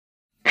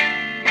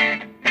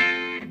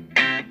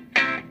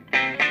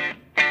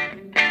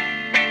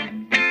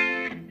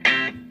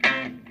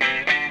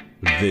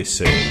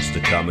This is the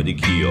Comedy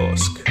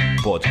Kiosk,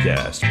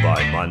 podcast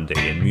by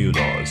Monday and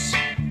Munoz.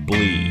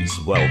 Please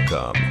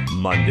welcome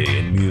Monday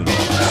and Munoz.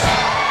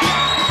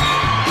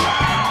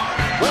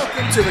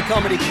 Welcome to the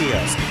Comedy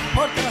Kiosk,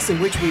 podcast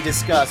in which we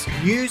discuss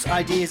news,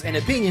 ideas, and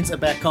opinions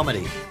about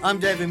comedy.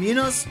 I'm David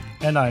Munoz.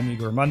 And I'm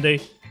Igor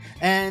Monday.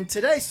 And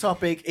today's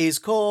topic is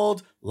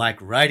called Like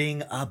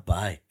Riding a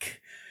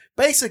Bike.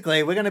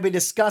 Basically, we're going to be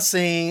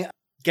discussing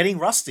getting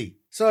rusty.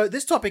 So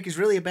this topic is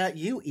really about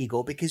you,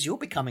 Igor, because you're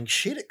becoming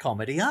shit at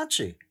comedy, aren't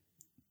you?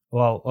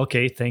 Well,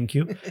 okay, thank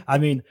you. I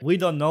mean, we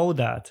don't know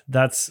that.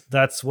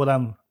 That's what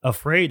I'm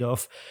afraid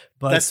of.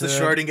 But that's the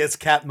Schrodinger's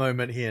cat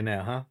moment here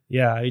now, huh?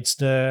 Yeah, it's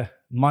the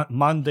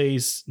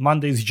Monday's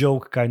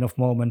joke kind of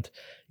moment.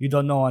 You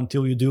don't know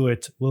until you do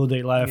it. Will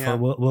they laugh or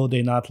will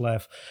they not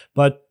laugh?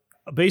 But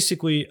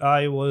basically,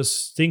 I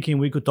was thinking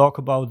we could talk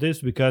about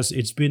this because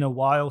it's been a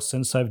while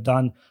since I've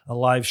done a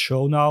live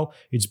show now.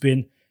 It's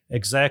been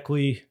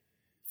exactly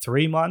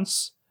 3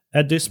 months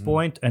at this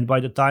point, and by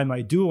the time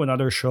I do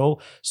another show,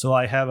 so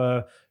I have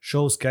a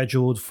show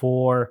scheduled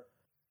for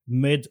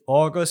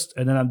mid-August,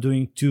 and then I'm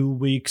doing 2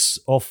 weeks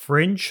of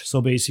Fringe,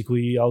 so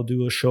basically I'll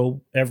do a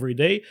show every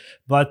day,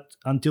 but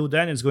until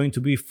then it's going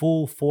to be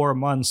full 4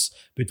 months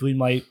between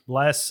my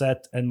last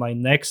set and my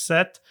next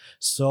set.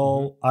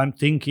 So I'm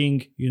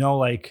thinking,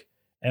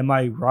 am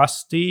I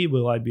rusty?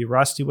 Will I be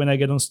rusty when I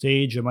get on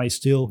stage? Am I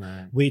still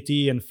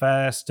witty and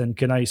fast? And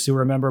can I still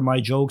remember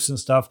my jokes and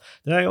stuff?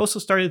 Then I also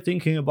started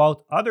thinking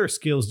about other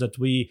skills that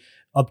we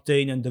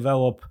obtain and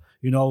develop,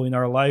 in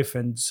our life,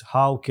 and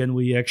how can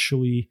we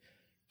actually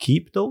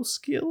keep those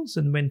skills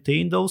and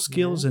maintain those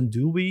skills, and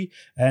do we?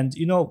 And,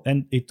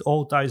 and it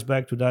all ties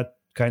back to that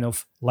kind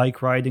of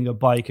like riding a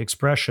bike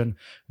expression,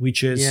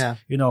 which is,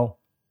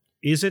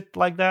 is it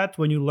like that?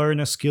 When you learn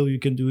a skill, you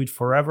can do it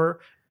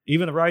forever?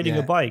 Even riding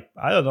a bike,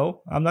 I don't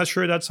know. I'm not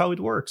sure that's how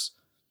it works.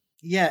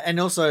 Yeah, and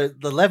also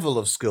the level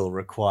of skill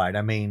required.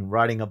 I mean,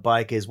 riding a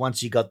bike is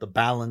once you got the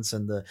balance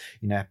and the,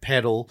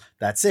 pedal,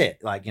 that's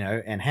it.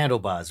 And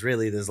handlebars,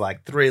 really, there's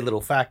like 3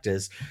 little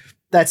factors.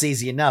 That's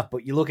easy enough,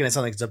 but you're looking at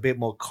something that's a bit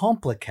more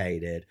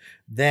complicated,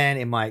 then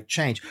it might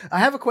change. I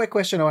have a quick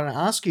question I want to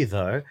ask you,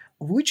 though.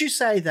 Would you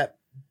say that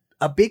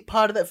a big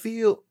part of that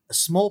fear, a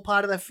small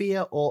part of that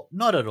fear, or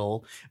not at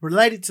all,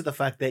 related to the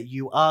fact that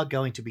you are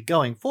going to be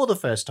going for the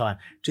first time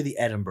to the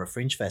Edinburgh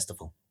Fringe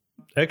Festival?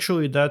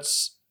 Actually,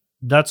 that's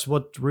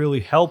what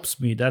really helps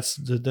me. That's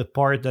the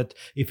part that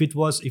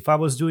if I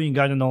was doing,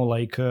 I don't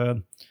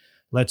know,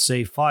 let's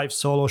say 5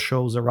 solo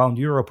shows around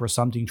Europe or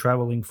something,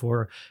 traveling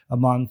for a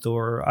month,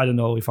 or I don't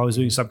know, if I was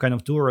doing some kind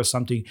of tour or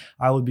something,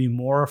 I would be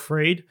more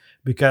afraid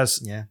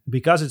because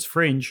it's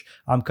Fringe.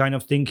 I'm kind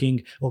of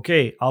thinking,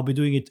 okay, I'll be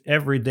doing it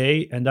every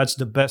day, and that's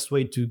the best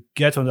way to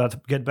get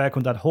back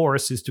on that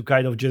horse, is to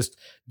kind of just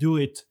do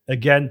it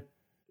again.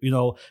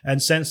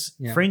 And since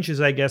Fringe is,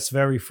 I guess,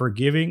 very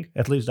forgiving,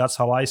 at least that's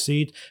how I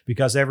see it,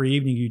 because every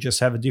evening you just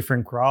have a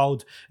different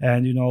crowd,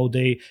 and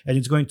and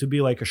it's going to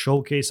be like a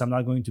showcase. I'm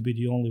not going to be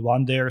the only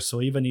one there,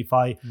 so even if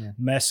I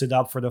mess it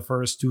up for the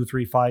first 2,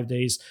 3, 5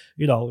 days,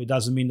 it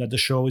doesn't mean that the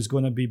show is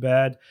going to be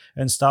bad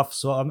and stuff.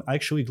 So I'm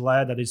actually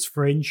glad that it's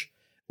Fringe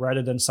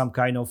rather than some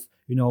kind of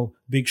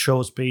big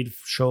shows, paid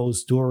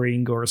shows,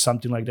 touring or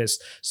something like this.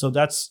 So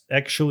that's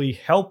actually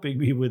helping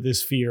me with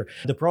this fear.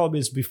 The problem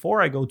is, before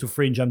I go to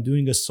Fringe, I'm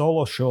doing a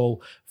solo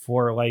show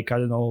for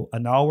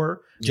an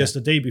hour, just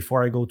a day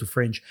before I go to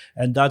Fringe.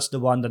 And that's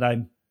the one that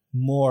I'm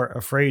more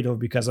afraid of,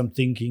 because I'm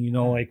thinking,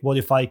 what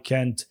if I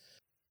can't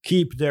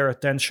keep their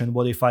attention?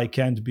 What if I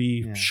can't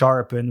be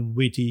sharp and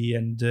witty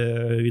and,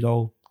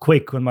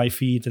 quick on my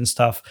feet and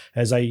stuff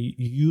as I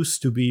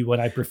used to be when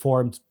I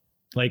performed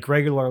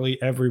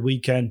regularly every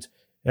weekend,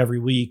 every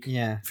week,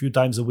 a few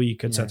times a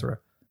week, etc.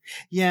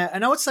 Yeah,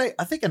 and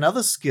I think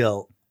another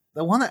skill,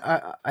 the one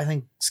that I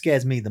think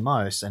scares me the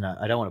most, and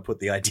I don't want to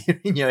put the idea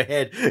in your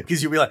head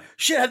because you'll be like,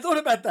 shit, I thought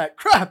about that,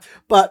 crap.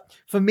 But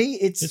for me,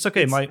 it's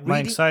okay. My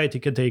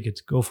anxiety can take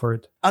it. Go for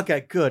it.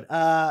 Okay, good.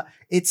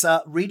 It's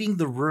reading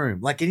the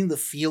room, like getting the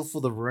feel for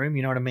the room.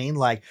 You know what I mean?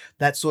 Like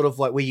that sort of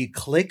like when you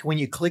click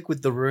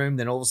with the room,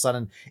 then all of a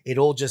sudden it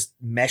all just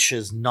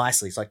meshes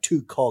nicely. It's like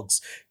 2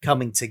 cogs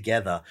coming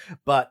together.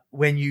 But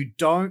when you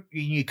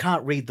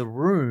can't read the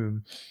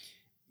room,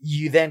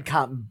 you then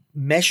can't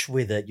mesh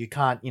with it. You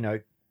can't,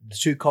 the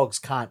 2 cogs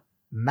can't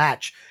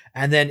match,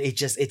 and then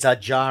it's a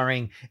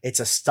jarring, it's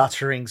a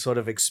stuttering sort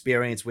of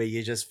experience where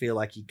you just feel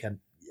like you can't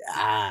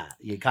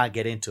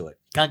get into it,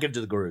 can't get into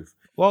the groove.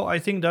 Well, I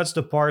think that's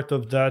the part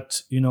of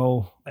that,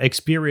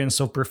 experience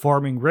of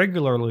performing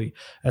regularly,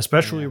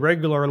 especially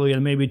regularly,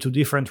 and maybe to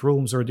different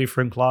rooms or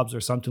different clubs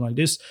or something like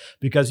this,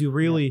 because you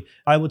really,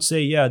 I would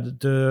say,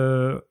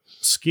 the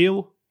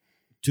skill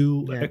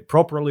to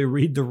properly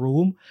read the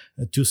room,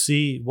 to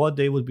see what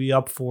they would be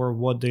up for,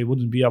 what they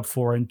wouldn't be up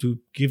for, and to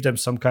give them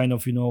some kind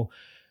of,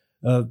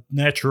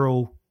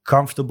 natural,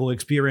 comfortable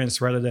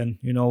experience rather than,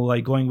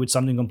 going with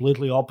something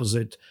completely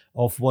opposite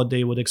of what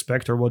they would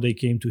expect or what they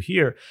came to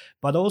hear.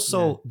 But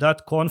also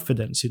that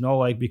confidence,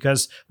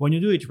 because when you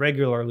do it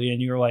regularly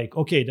and you're like,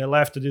 okay, they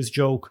laughed at this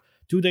joke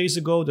 2 days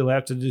ago, they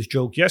laughed at this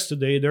joke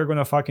yesterday, they're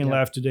gonna fucking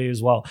laugh today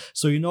as well.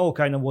 So you know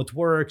kind of what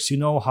works, you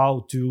know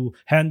how to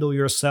handle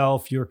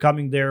yourself. You're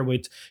coming there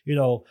with,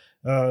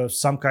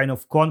 some kind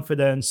of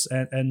confidence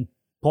and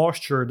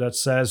posture that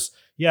says,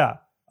 yeah,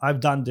 I've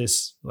done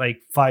this like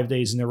 5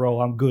 days in a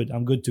row. I'm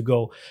good to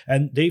go.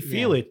 And they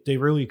feel it. They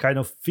really kind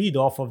of feed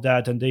off of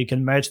that, and they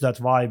can match that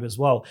vibe as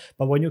well.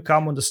 But when you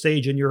come on the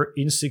stage and you're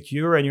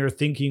insecure and you're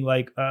thinking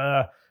like,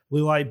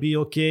 will I be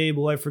okay?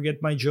 Will I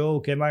forget my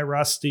joke? Am I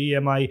rusty?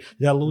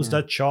 Did I lose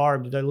that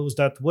charm? Did I lose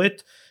that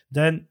wit?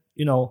 Then,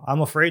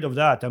 I'm afraid of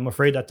that. I'm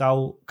afraid that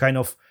I'll kind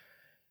of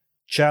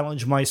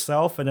challenge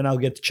myself, and then I'll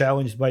get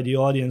challenged by the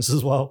audience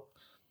as well.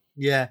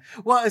 Yeah.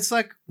 Well, it's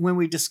like when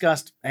we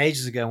discussed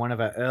ages ago, one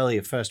of our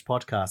earlier first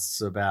podcasts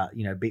about,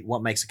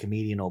 what makes a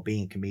comedian or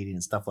being a comedian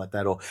and stuff like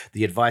that, or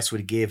the advice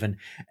we'd give.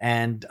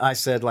 And I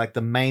said, like,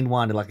 the main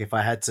one, like, if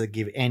I had to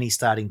give any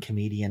starting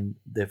comedian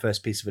their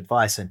first piece of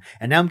advice, and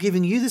now I'm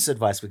giving you this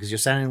advice because you're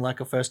sounding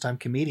like a first time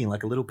comedian,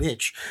 like a little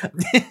bitch.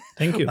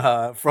 Thank you.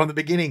 From the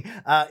beginning,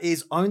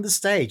 is own the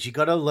stage. You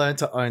got to learn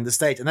to own the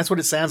stage. And that's what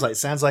it sounds like. It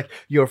sounds like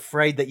you're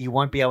afraid that you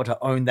won't be able to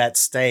own that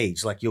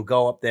stage. Like, you'll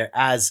go up there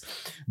as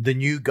the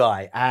new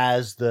guy,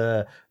 as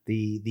the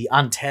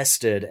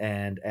untested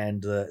and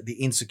the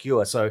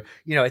insecure. So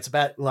it's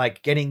about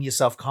like getting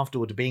yourself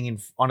comfortable to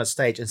being on a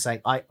stage and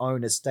saying, I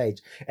own a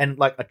stage. And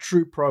like a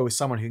true pro is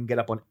someone who can get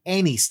up on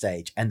any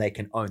stage and they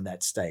can own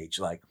that stage.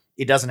 Like,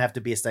 it doesn't have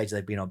to be a stage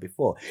they've been on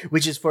before,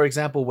 which is, for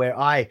example, where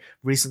I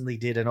recently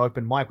did an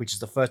open mic, which is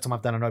the first time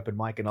I've done an open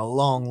mic in a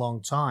long,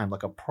 long time,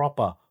 like a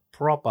proper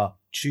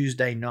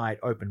Tuesday night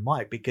open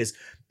mic, because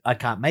I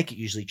can't make it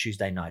usually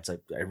Tuesday nights.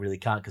 I really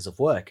can't because of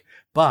work.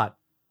 But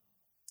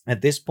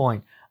at this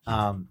point,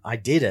 I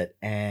did it,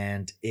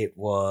 and it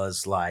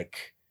was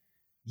like,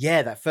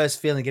 that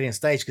first feeling getting on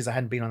stage, because I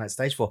hadn't been on that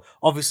stage before.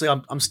 Obviously,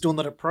 I'm still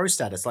not at pro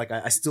status. Like,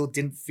 I still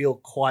didn't feel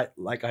quite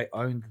like I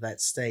owned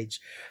that stage.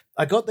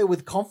 I got there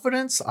with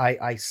confidence.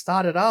 I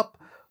started up,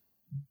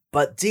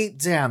 but deep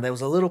down, there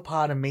was a little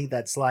part of me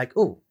that's like,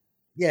 oh,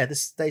 yeah,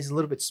 this stage is a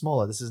little bit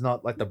smaller. This is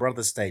not like the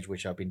Brothers stage,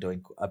 which I've been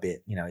doing a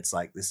bit. It's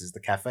like, this is the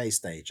cafe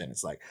stage, and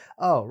it's like,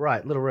 oh,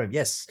 right, little room.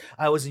 Yes,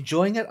 I was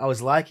enjoying it. I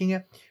was liking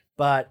it.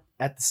 But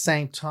at the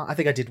same time, I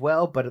think I did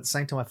well, but at the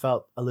same time, I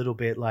felt a little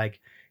bit like,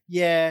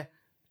 a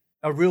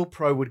real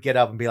pro would get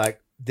up and be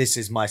like, this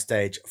is my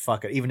stage,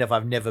 fuck it, even if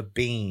I've never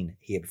been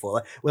here before.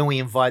 Like, when we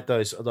invite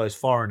those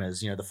foreigners,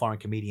 the foreign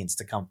comedians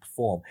to come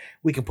perform,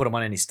 we can put them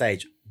on any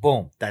stage.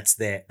 Boom, that's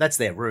their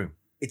room.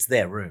 It's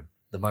their room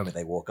the moment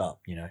they walk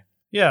up,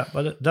 Yeah,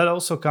 but that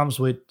also comes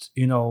with,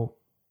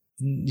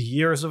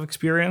 years of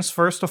experience,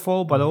 first of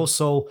all, but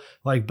also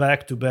like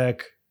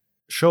back-to-back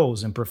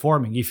shows and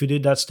performing. If you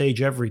did that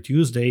stage every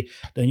Tuesday,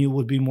 then you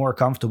would be more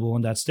comfortable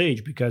on that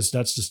stage, because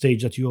that's the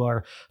stage that you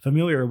are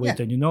familiar with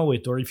and you know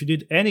it. Or if you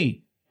did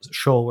any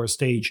show or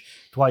stage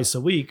twice a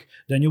week,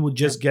 then you would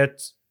just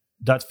get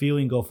that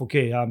feeling of,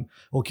 okay, I'm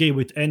okay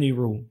with any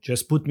room.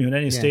 Just put me on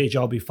any stage,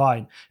 I'll be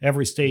fine.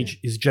 Every stage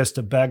is just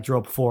a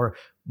backdrop for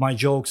my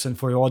jokes and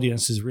for your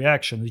audience's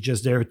reaction. It's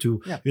just there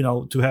to,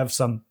 to have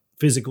some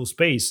physical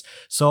space.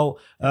 So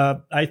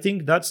I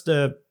think that's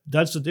the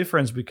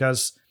difference,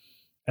 because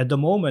at the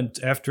moment,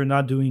 after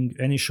not doing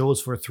any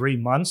shows for 3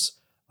 months,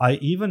 I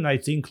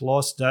think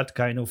lost that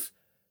kind of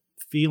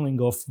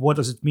feeling of what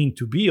does it mean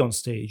to be on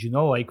stage,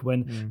 like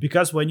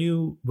because when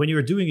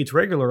you're doing it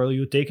regularly,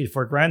 you take it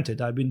for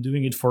granted. I've been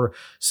doing it for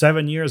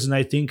 7 years, and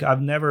I think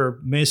I've never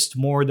missed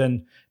more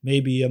than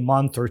maybe a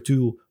month or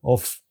two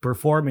of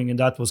performing, and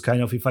that was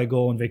kind of if I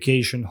go on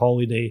vacation,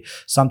 holiday,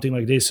 something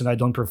like this, and I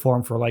don't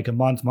perform for like a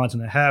month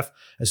and a half.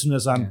 As soon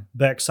as I'm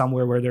back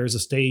somewhere where there's a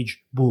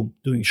stage, boom,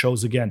 doing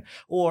shows again.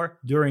 Or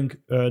during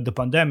the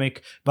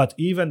pandemic, but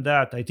even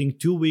that, I think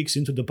 2 weeks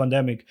into the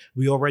pandemic,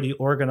 we already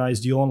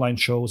organized the online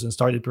shows and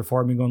started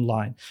performing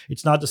online.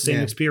 It's not the same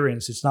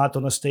experience. It's not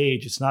on a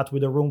stage. It's not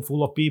with a room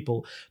full of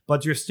people,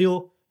 but you're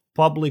still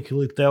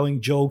publicly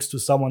telling jokes to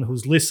someone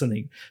who's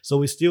listening. So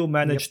we still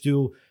managed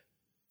to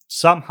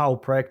somehow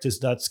practice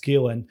that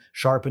skill and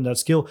sharpen that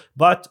skill.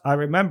 But I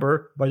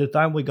remember by the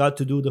time we got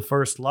to do the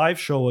first live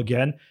show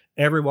again,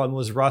 everyone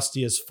was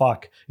rusty as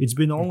fuck. It's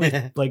been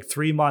only like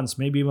 3 months,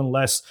 maybe even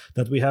less,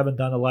 that we haven't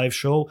done a live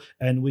show.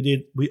 And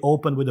we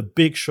opened with a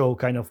big show,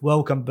 kind of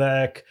welcome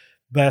back,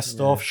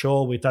 best of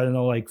show with, I don't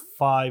know, like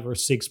 5 or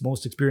 6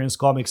 most experienced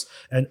comics,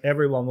 and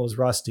everyone was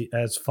rusty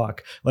as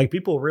fuck. Like,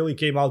 people really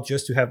came out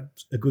just to have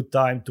a good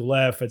time, to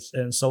laugh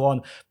and so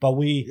on. But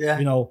we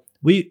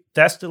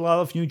tested a lot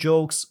of new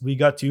jokes. We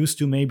got used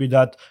to maybe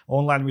that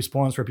online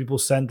response where people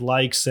send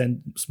likes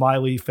and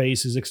smiley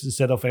faces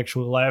instead of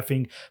actually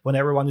laughing when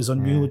everyone is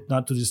on mute,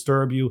 not to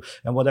disturb you,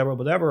 and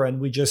whatever. And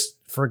we just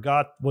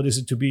forgot what does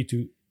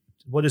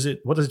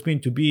it mean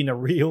to be in a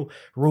real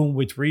room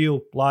with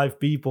real live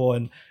people,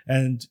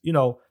 and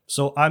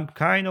so I'm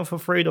kind of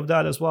afraid of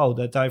that as well,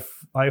 that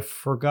I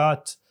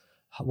forgot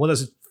what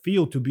does it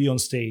feel to be on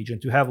stage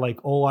and to have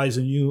like all eyes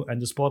on you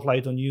and the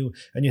spotlight on you,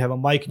 and you have a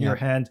mic in your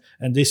hand,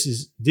 and this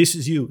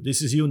is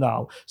you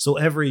now. So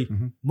every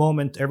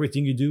moment,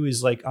 everything you do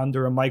is like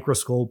under a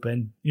microscope,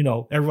 and you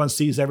know, everyone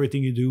sees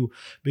everything you do.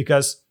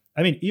 Because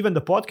I mean, even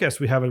the podcast,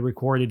 we have it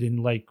recorded in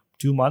like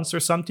 2 months or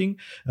something.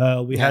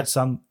 We had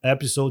some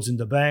episodes in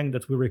the bank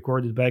that we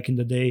recorded back in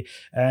the day,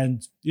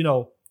 and you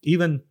know,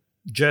 even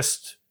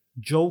just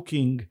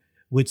joking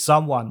with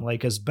someone,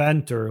 like as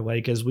banter,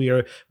 like as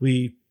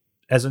we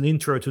as an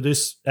intro to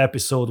this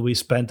episode, we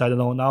spent, I don't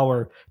know, an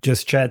hour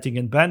just chatting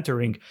and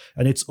bantering,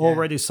 and it's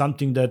already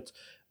something that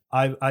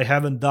I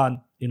haven't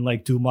done in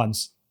like 2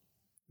 months.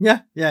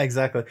 Yeah,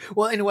 exactly.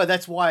 Well, anyway,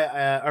 that's why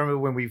I remember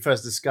when we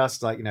first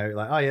discussed, like, you know,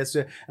 like, oh, yes,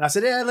 and I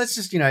said, yeah, let's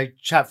just, you know,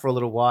 chat for a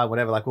little while,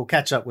 whatever. Like, we'll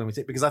catch up when we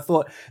because I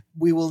thought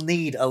we will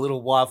need a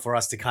little while for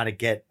us to kind of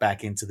get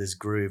back into this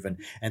groove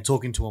and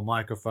talking to a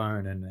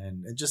microphone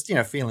and just, you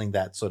know, feeling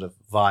that sort of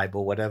vibe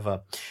or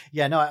whatever.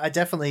 Yeah, no, I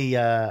definitely,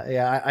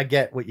 I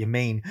get what you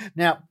mean.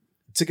 Now,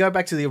 to go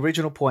back to the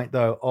original point,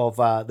 though, of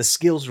the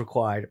skills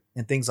required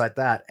and things like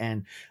that,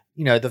 and,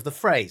 you know, the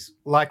phrase,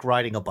 like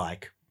riding a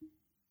bike.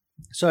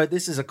 So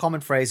this is a common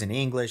phrase in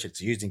English.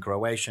 It's used in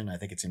Croatian. I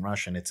think it's in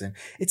Russian. It's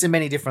in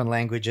many different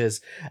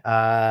languages.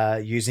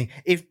 Using,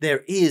 if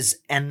there is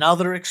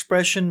another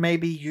expression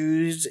maybe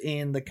used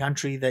in the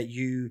country that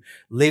you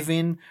live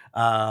in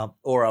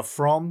or are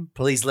from,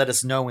 please let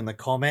us know in the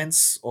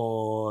comments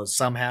or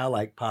somehow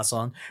like pass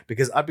on,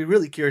 because I'd be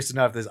really curious to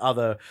know if there's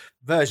other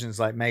versions.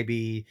 Like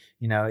maybe,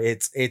 you know,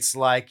 it's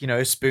like, you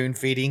know, spoon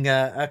feeding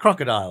a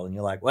crocodile, and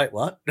you're like, wait,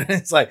 what?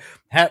 It's like,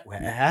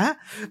 huh?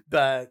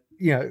 But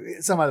you know,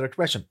 some other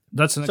expression.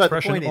 That's an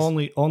expression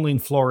only in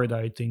Florida,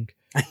 I think.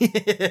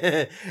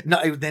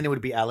 No, then it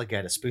would be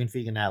alligator, spoon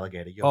feeding an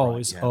alligator. You're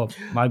right, Oh,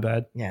 my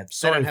bad. Yeah,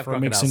 sorry for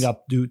mixing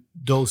up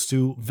those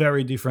two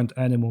very different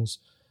animals.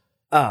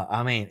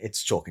 I mean,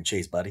 it's chalk and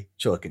cheese, buddy.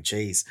 Chalk and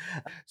cheese.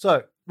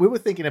 So we were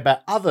thinking about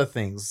other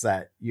things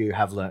that you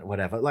have learned,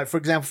 whatever. Like, for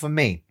example, for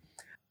me,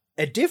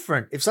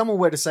 if someone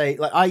were to say,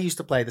 like, I used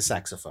to play the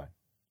saxophone,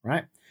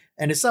 right?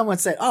 And if someone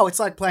said, oh, it's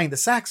like playing the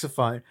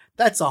saxophone,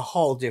 that's a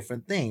whole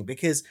different thing,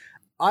 because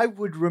I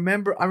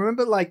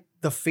remember like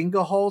the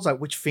finger holes, like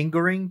which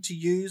fingering to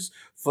use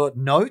for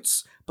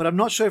notes, but I'm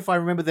not sure if I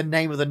remember the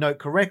name of the note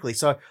correctly.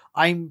 So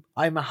I'm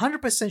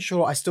 100%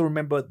 sure I still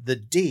remember the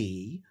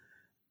D,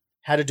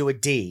 how to do a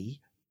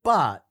D,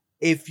 but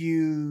if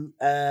you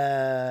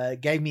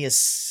gave me a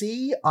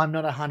C, I'm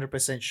not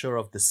 100% sure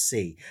of the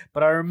C.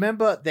 But I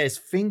remember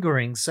there's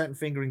certain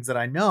fingerings that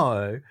I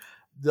know,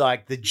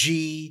 like the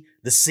G,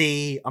 the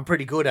C, I'm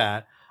pretty good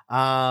at.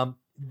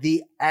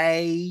 The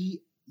A,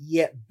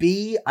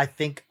 B, I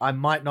think I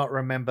might not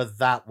remember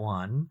that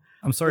one.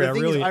 I'm sorry,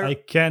 I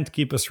can't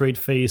keep a straight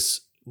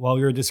face while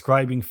you're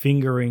describing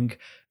fingering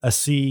a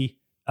C,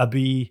 a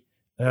B.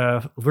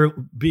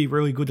 Be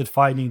really good at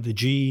finding the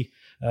G,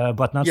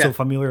 but not so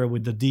familiar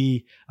with the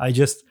D. I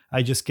just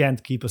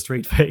can't keep a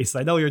straight face.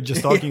 I know you're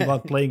just talking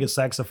about playing a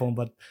saxophone,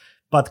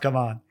 but come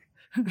on.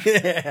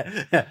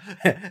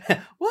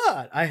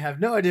 What? I have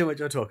no idea what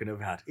you're talking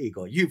about,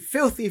 Igor. You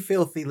filthy,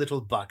 filthy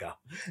little bugger.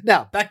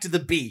 Now, back to the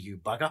B, you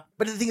bugger.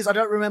 But the thing is, I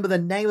don't remember the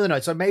name of the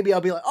note, so maybe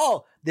I'll be like,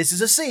 oh, this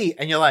is a C.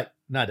 And you're like,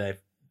 no, Dave,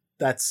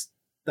 that's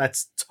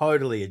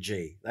totally a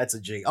G. That's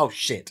a G. Oh,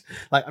 shit.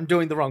 Like, I'm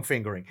doing the wrong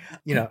fingering.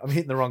 You know, I'm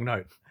hitting the wrong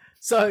note.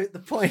 So the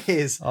point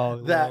is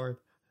that Lord.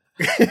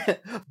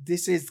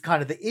 This is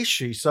kind of the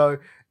issue. So,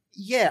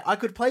 yeah, I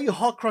could play you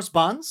Hot Cross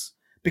Buns,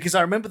 because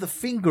I remember the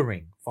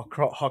fingering for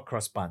Hot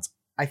Cross Buns.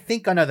 I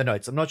think I know the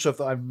notes. I'm not sure if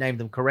I've named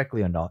them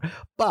correctly or not.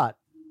 But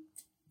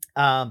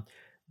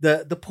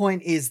the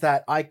point is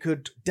that I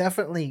could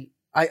definitely,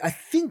 I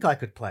think I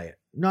could play it.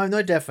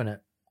 No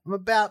definite. I'm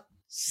about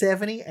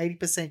 70,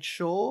 80%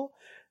 sure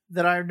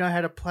that I know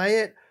how to play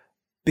it,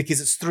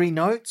 because it's 3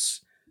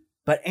 notes.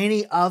 But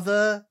any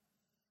other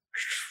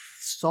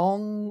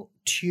song,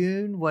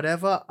 tune,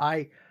 whatever,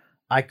 I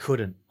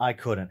couldn't. I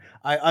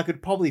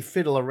could probably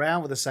fiddle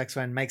around with the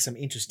saxophone and make some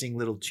interesting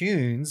little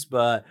tunes,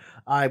 but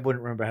I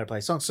wouldn't remember how to play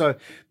songs. So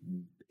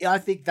I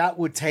think that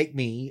would take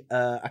me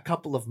a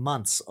couple of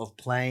months of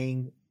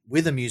playing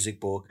with a music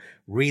book,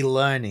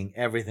 relearning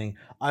everything.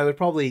 I would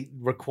probably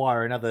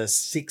require another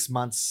 6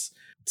 months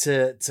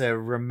to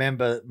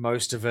remember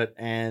most of it,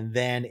 and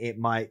then it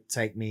might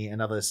take me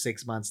another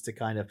 6 months to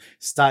kind of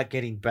start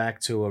getting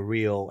back to a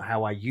real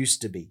how I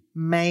used to be,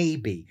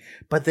 maybe.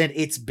 But then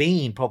it's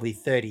been probably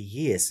 30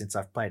 years since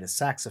I've played a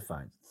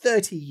saxophone.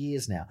 30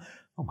 years now.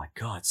 Oh my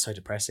God, so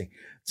depressing.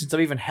 Since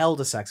I've even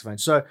held a saxophone.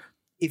 So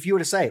if you were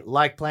to say,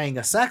 like playing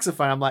a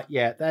saxophone, I'm like,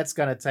 yeah, that's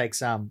going to take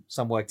some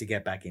work to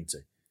get back into.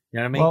 You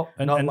know what I mean? Well,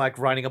 Not like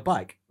riding a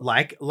bike,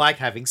 like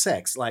having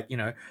sex, like, you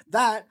know,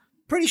 that.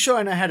 Pretty sure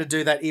I know how to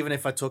do that, even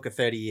if I took a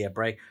 30-year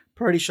break.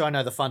 Pretty sure I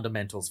know the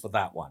fundamentals for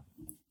that one.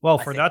 Well,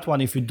 for that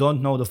one, if you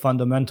don't know the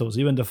fundamentals,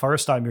 even the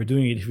first time you're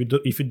doing it,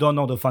 if you don't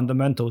know the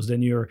fundamentals,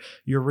 then you're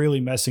really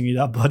messing it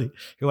up, buddy.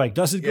 You're like,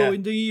 does it go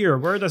in the ear?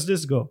 Where does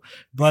this go?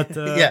 But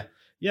yeah,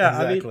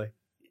 exactly. I mean,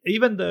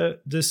 even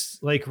this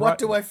like what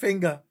do I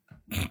finger?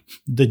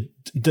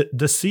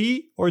 The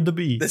C or the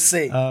B? The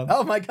C.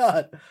 Oh my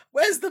God.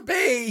 Where's the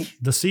B?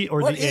 The C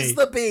or What the A? is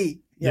the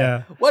B?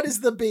 Yeah. What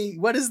is the B?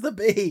 What is the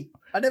B?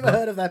 I never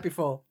heard of that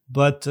before.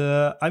 But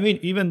I mean,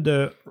 even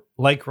the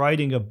like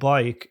riding a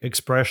bike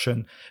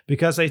expression,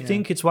 because I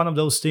think it's one of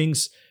those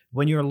things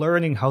when you're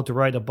learning how to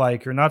ride a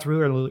bike, you're not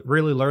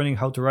really learning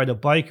how to ride a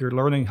bike. You're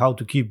learning how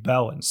to keep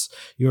balance.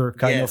 You're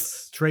kind of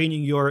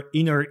training your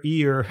inner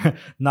ear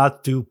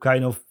not to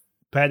kind of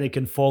panic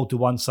and fall to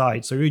one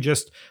side. So you're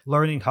just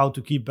learning how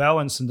to keep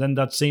balance, and then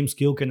that same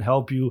skill can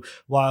help you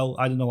while,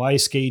 I don't know,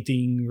 ice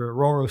skating,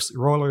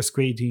 roller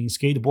skating,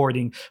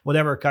 skateboarding,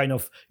 whatever kind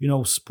of,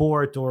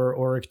 sport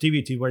or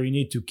activity where you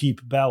need to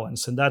keep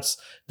balance. And that's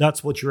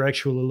what you're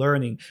actually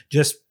learning.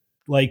 Just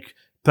like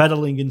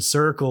pedaling in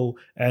circle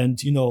and,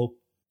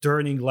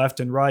 turning left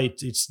and right,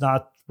 it's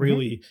not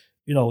really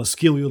a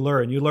skill you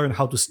learn. You learn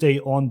how to stay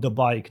on the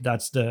bike.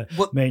 That's the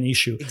main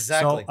issue.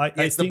 Exactly. So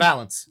It's the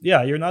balance.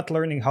 Yeah, you're not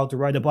learning how to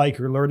ride a bike.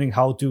 You're learning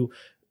how to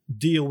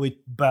deal with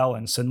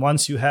balance. And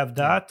once you have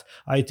that,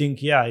 I think,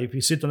 if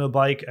you sit on a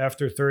bike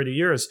after 30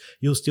 years,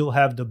 you'll still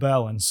have the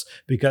balance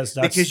because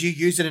you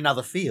use it in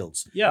other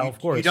fields. Yeah, of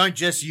course. You don't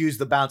just use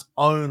the balance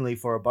only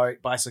for a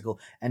bicycle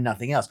and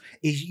nothing else.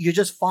 You're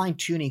just fine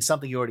tuning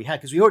something you already had,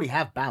 because we already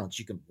have balance.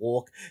 You can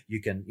walk,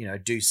 you can,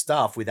 do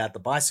stuff without the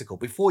bicycle.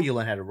 Before you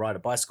learn how to ride a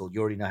bicycle,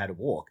 you already know how to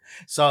walk.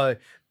 So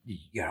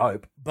you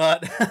hope,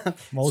 but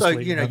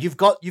mostly, so you've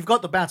got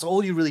the balance.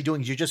 All you're really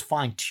doing is you're just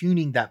fine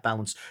tuning that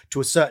balance to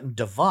a certain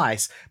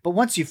device. But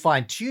once you've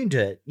fine tuned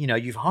it,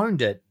 you've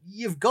honed it,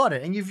 you've got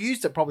it, and you've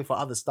used it probably for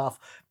other stuff.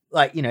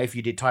 Like if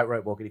you did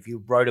tightrope walking, if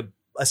you rode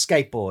a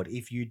skateboard,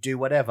 if you do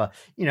whatever,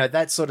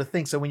 that sort of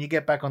thing. So when you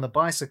get back on the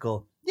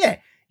bicycle,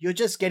 you're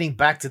just getting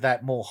back to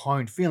that more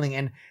honed feeling.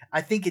 And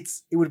I think it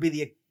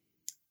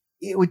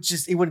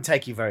wouldn't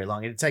take you very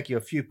long. It'd take you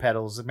a few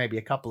pedals, maybe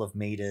a couple of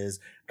meters,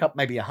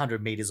 maybe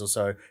 100 meters or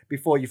so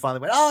before you finally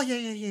went, oh,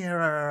 yeah,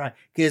 right.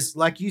 Because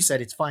like you said,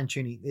 it's fine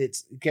tuning.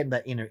 It's getting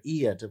that inner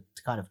ear to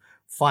kind of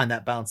find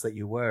that balance that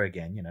you were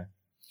again,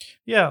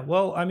 Yeah,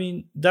 well, I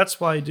mean, that's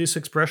why this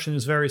expression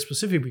is very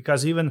specific,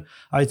 because even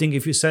I think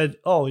if you said,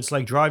 oh, it's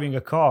like driving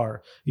a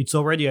car, it's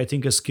already, I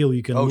think, a skill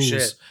you can lose.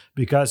 Shit.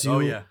 Because you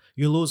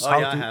lose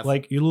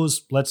you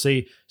lose, let's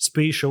say,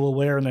 spatial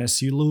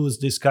awareness. You lose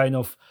this kind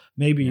of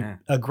maybe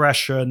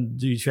aggression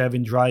that you have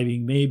in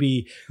driving.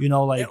 Maybe,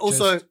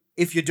 also,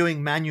 if you're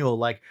doing manual,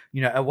 like,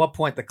 at what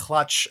point the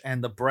clutch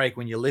and the brake,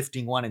 when you're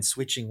lifting one and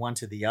switching one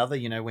to the other,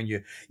 when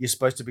you're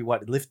supposed to be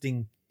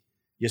lifting,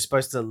 you're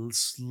supposed to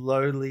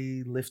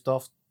slowly lift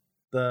off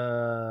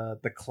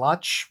the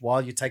clutch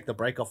while you take the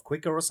brake off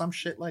quicker or some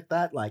shit like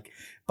that. Like,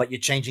 but you're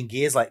changing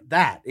gears like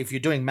that. If you're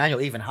doing manual,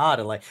 even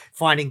harder, like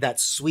finding that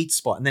sweet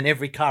spot. And then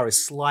every car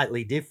is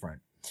slightly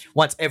different.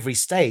 Once every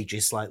stage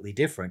is slightly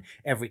different,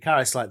 every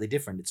car is slightly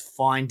different. It's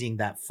finding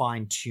that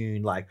fine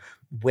tune, like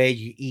where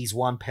you ease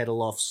one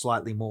pedal off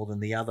slightly more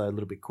than the other, a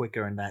little bit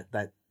quicker, and that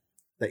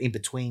the in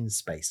between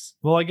space.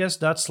 Well, I guess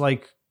that's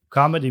like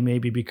comedy,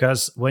 maybe,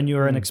 because when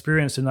you're an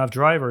experienced enough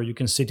driver, you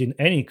can sit in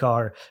any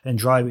car and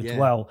drive it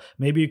well.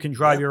 Maybe you can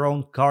drive your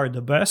own car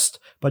the best,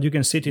 but you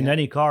can sit in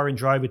any car and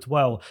drive it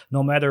well,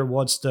 no matter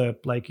what's the,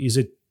 like, is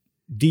it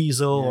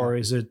diesel or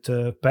is it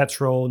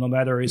petrol, no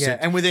matter is it,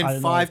 and within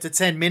 5 to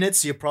 10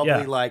 minutes you're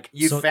probably like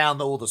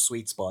found all the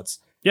sweet spots.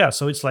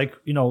 So it's like,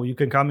 you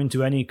can come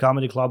into any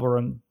comedy club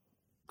or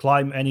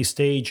climb any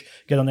stage,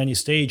 get on any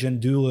stage and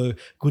do a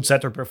good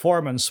set of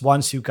performance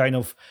once you kind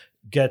of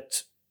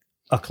get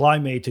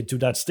acclimated to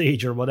that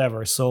stage or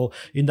whatever. So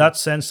in that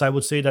sense, I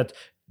would say that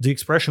the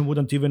expression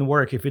wouldn't even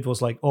work if it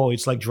was like, oh,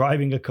 it's like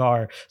driving a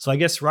car. So I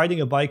guess riding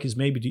a bike is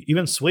maybe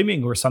even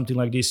swimming or something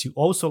like this. You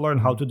also learn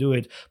how to do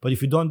it. But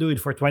if you don't do it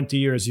for 20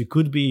 years, you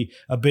could be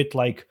a bit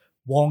like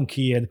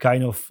wonky and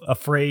kind of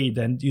afraid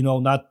and,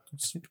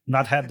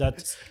 not have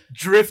that.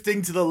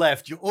 Drifting to the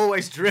left. You're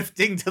always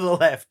drifting to the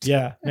left.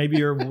 Yeah. Maybe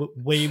you're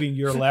waving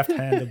your left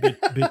hand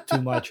a bit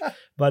too much.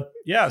 But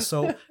yeah,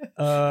 so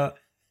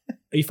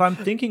if I'm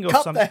thinking of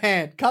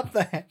something. Cup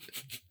the hand.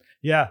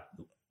 Yeah.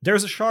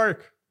 There's a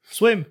shark.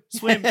 Swim.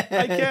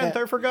 I can't.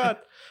 I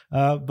forgot.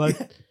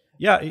 But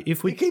yeah,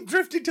 if we keep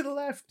drifting to the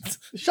left,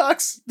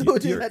 sharks.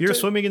 You're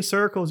swimming in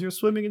circles.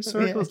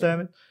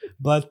 Damn it.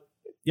 But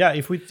yeah,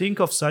 if we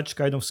think of such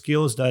kind of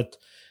skills that,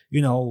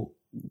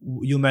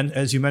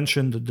 as you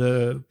mentioned,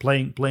 the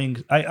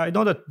playing. I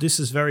know that this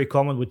is very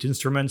common with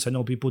instruments. I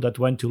know people that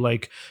went to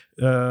like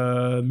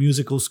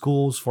musical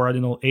schools for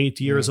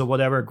 8 years or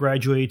whatever,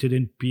 graduated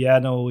in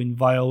piano, in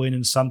violin,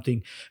 and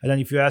something. And then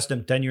if you ask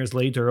them 10 years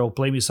later, "Oh,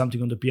 play me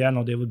something on the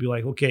piano," they would be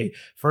like, "Okay,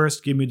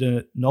 first give me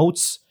the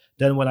notes.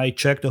 Then when I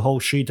check the whole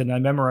sheet and I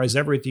memorize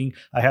everything,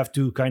 I have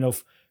to kind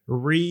of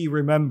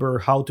remember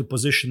how to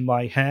position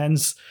my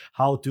hands,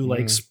 how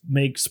to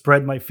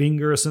spread my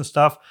fingers and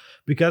stuff."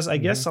 Because I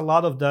guess a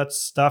lot of that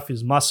stuff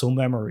is muscle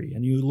memory,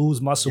 and you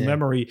lose muscle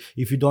memory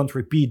if you don't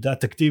repeat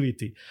that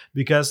activity.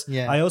 Because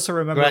I also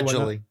remember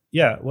gradually.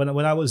 yeah, when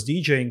I was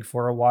DJing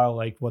for a while,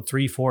 like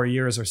 3-4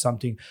 years or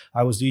something,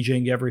 I was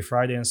DJing every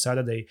Friday and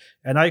Saturday,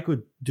 and I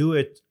could do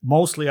it.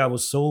 Mostly I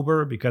was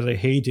sober because I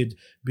hated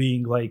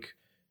being like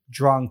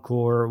drunk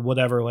or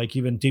whatever, like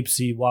even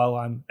tipsy while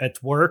I'm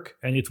at work,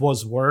 and it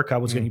was work. I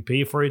was getting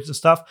paid for it and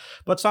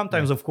stuff. But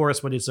sometimes, of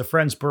course, when it's a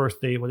friend's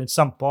birthday, when it's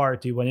some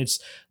party, when it's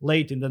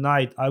late in the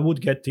night, I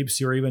would get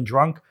tipsy or even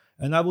drunk.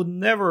 And I would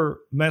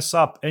never mess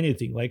up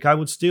anything. Like I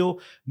would still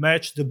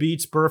match the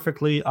beats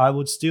perfectly. I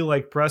would still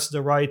like press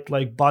the right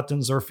like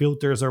buttons or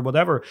filters or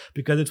whatever,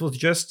 because it was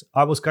just,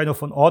 I was kind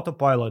of on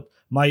autopilot.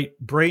 My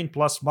brain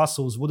plus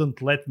muscles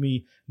wouldn't let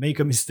me make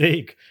a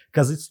mistake,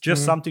 because it's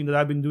just something that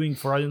I've been doing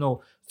for, I don't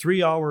know,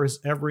 3 hours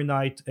every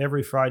night,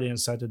 every Friday and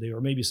Saturday,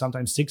 or maybe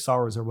sometimes 6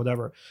 hours or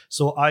whatever.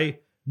 So I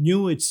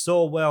knew it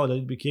so well that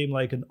it became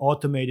like an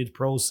automated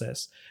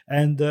process.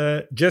 And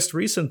just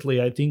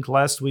recently, I think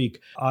last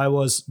week, I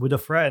was with a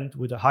friend,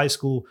 with a high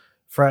school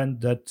friend,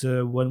 that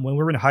when we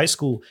were in high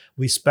school,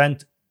 we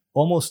spent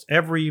almost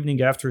every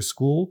evening after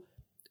school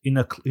in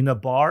a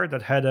bar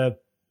that had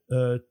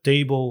a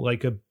table,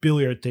 like a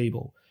billiard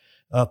table.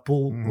 A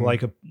pool,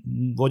 like a,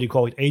 what do you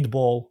call it,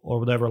 8-ball or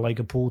whatever, like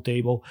a pool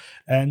table.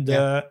 And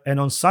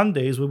on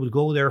Sundays, we would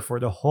go there for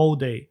the whole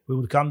day. We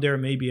would come there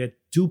maybe at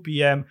 2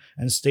 p.m.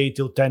 and stay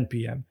till 10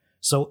 p.m.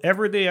 So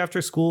every day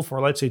after school for,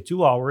 let's say,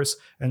 2 hours,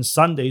 and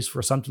Sundays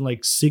for something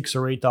like 6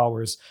 or 8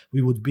 hours,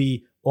 we would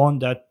be on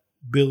that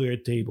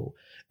billiard table.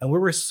 And we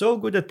were so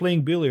good at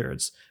playing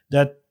billiards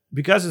that,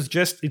 because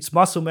it's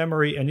muscle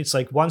memory, and it's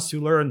like once you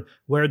learn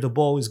where the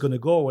ball is going to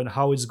go and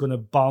how it's going to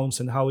bounce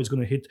and how it's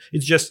going to hit,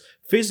 it's just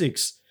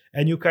physics.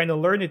 And you kind of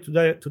learn it to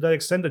that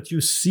extent that you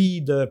see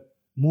the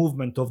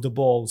movement of the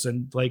balls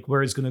and like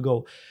where it's going to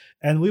go.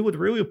 And we would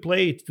really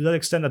play it to that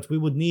extent that we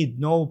would need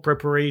no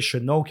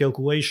preparation, no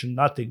calculation,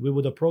 nothing. We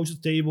would approach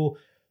the table,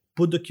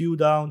 put the cue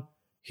down,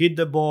 hit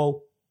the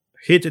ball,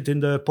 hit it in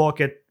the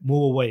pocket,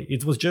 move away.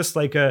 It was just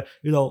like it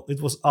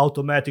was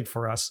automatic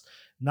for us.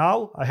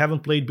 Now, I haven't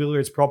played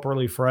billiards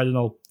properly for,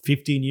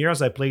 15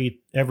 years. I play it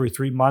every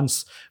 3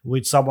 months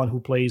with someone who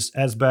plays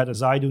as bad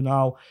as I do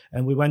now.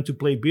 And we went to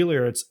play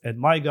billiards, and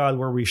my God,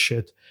 were we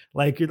shit.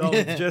 Like, you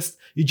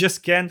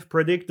just can't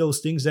predict those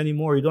things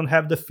anymore. You don't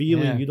have the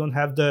feeling. Yeah. You don't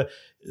have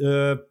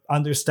the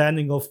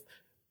understanding of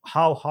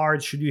how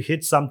hard should you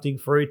hit something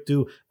for it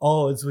to, it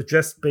was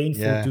just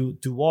painful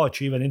to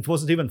watch even. It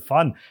wasn't even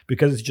fun,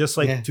 because it's just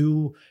like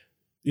two,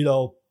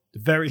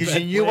 very bad because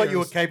you knew what you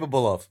were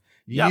capable of.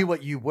 You knew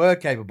what you were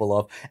capable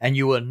of, and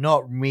you were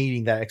not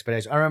meeting that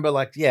expectation. I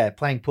remember,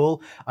 playing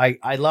pool.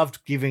 I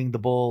loved giving the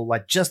ball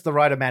like just the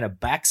right amount of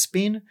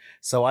backspin,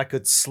 so I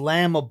could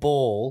slam a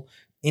ball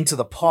into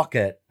the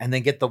pocket and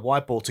then get the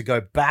white ball to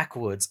go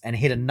backwards and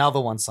hit another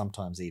one.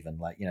 Sometimes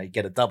even you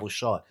get a double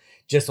shot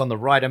just on the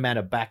right amount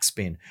of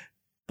backspin.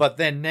 But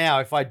then now,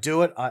 if I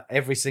do it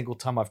every single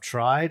time I've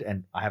tried,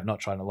 and I have not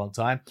tried in a long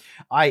time,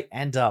 I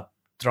end up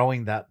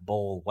throwing that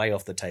ball way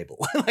off the table.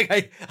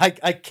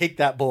 I kicked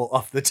that ball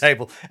off the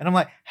table, and I'm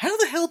like, how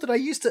the hell did I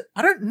used to?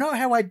 I don't know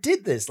how I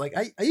did this. Like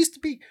I used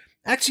to be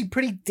actually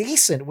pretty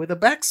decent with a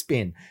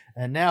backspin,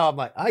 and now I'm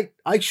like,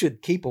 I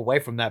should keep away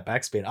from that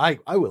backspin.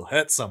 I will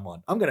hurt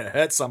someone. I'm gonna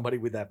hurt somebody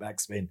with that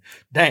backspin.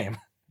 Damn.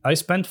 I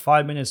spent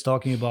 5 minutes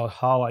talking about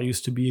how I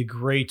used to be a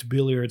great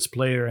billiards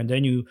player, and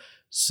then you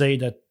say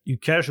that you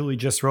casually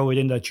just throw it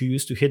in that you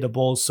used to hit a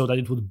ball so that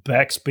it would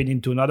backspin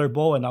into another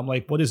ball. And I'm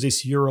like, what is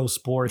this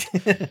Eurosport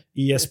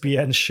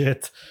ESPN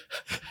shit?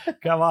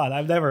 Come on.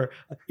 I've never,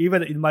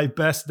 even in my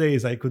best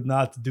days, I could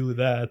not do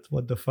that.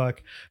 What the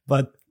fuck?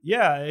 But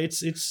yeah,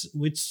 it's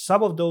with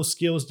some of those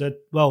skills that,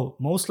 well,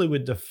 mostly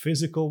with the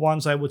physical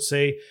ones, I would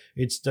say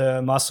it's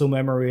the muscle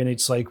memory. And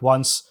it's like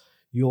once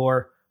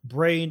your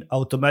brain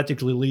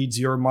automatically leads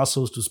your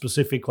muscles to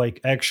specific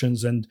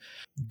actions and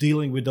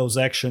dealing with those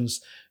actions,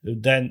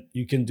 then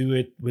you can do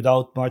it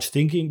without much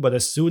thinking. But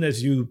as soon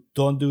as you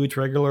don't do it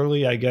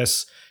regularly, I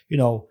guess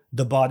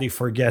the body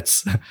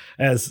forgets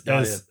as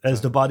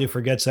the body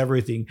forgets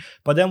everything.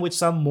 But then with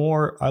some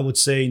more, I would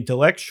say,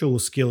 intellectual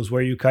skills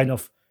where you kind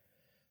of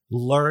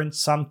learn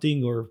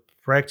something or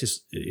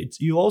practice,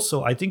 you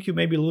also, I think you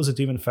maybe lose it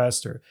even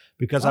faster,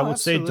 because I would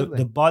absolutely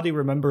say the body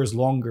remembers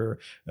longer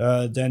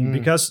than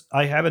because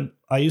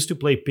I used to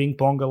play ping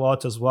pong a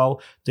lot as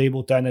well,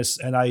 table tennis,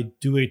 and I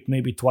do it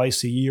maybe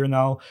twice a year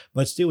now,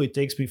 but still it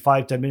takes me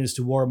 5-10 minutes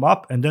to warm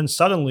up, and then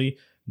suddenly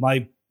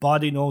my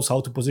body knows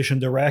how to position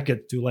the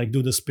racket to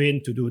do the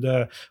spin, to do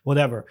the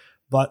whatever.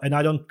 And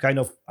I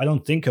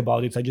don't think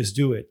about it, I just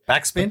do it.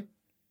 Backspin?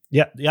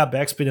 Yeah,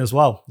 backspin as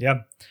well. Yeah,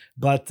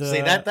 but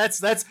see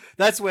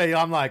that's where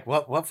I'm like,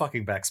 what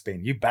fucking backspin?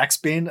 You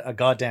backspin a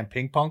goddamn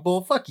ping pong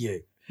ball? Fuck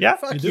you. Yeah,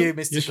 fuck you,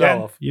 Mr.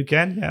 Show Off. You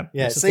can. Yeah,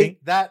 yeah. See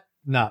that?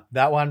 No,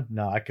 that one.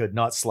 No, I could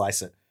not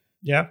slice it.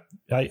 Yeah,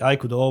 I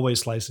could always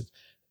slice it.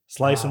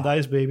 Slice and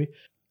dice, baby.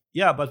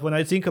 Yeah, but when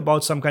I think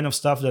about some kind of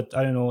stuff that,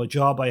 I don't know, a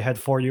job I had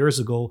 4 years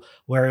ago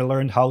where I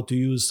learned how to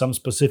use some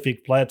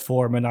specific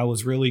platform and I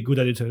was really good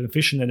at it and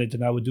efficient at it,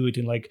 and I would do it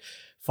in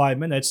 5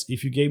 minutes.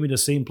 If you gave me the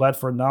same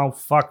platform now,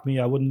 fuck me,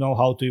 I wouldn't know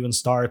how to even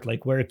start,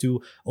 like where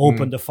to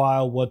open the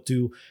file, what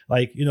to,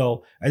 like,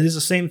 and it's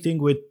the same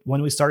thing with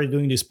when we started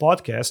doing this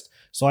podcast.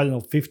 So I don't know,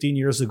 15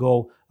 years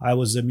ago, I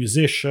was a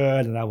musician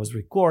and I was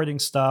recording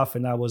stuff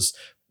and I was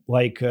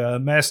like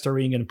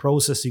mastering and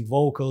processing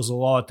vocals a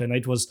lot, and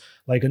it was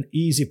like an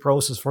easy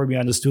process for me. I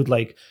understood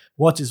like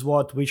what is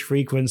what, which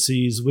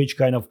frequencies, which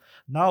kind of.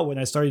 Now when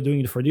I started doing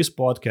it for this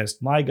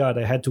podcast, my god,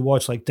 I had to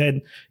watch like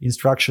 10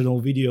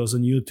 instructional videos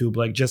on YouTube,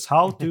 like just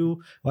how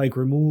to like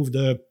remove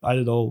the, I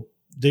don't know,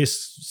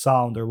 this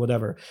sound or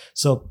whatever.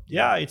 So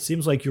yeah, it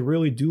seems like you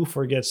really do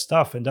forget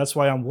stuff, and that's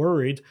why I'm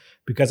worried,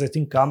 because I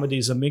think comedy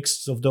is a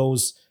mix of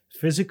those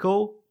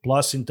physical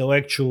plus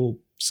intellectual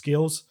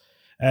skills.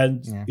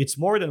 And it's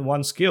more than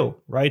one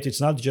skill, right?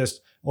 It's not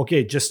just,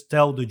 okay, just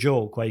tell the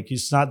joke. Like,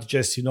 it's not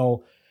just,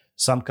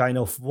 some kind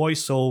of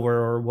voiceover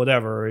or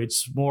whatever.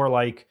 It's more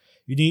like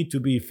you need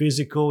to be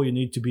physical, you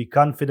need to be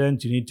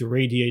confident, you need to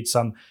radiate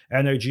some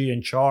energy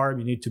and charm,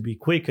 you need to be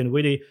quick and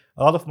witty.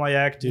 A lot of my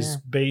act is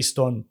based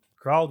on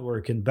crowd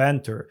work and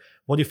banter.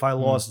 What if I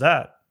lost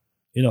that?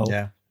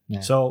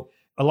 So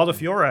a lot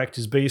of your act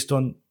is based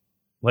on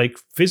like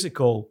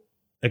physical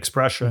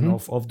expression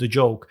of the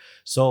joke.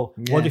 So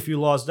what if you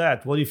lost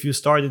that? What if you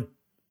started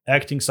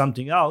acting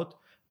something out,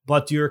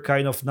 but you're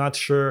kind of not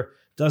sure,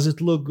 does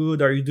it look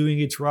good? Are you doing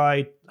it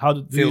right? How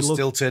do you look?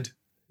 Stilted.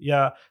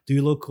 Yeah. Do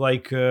you look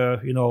like,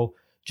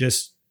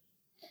 just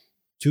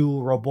too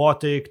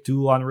robotic,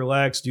 too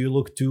unrelaxed? Do you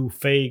look too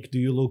fake? Do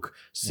you look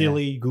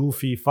silly,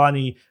 goofy,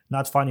 funny?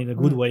 Not funny in a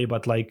good way,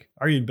 but like,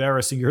 are you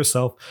embarrassing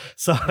yourself?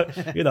 So,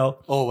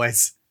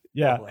 Always.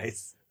 Yeah.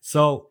 Always.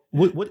 So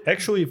would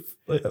actually,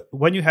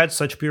 when you had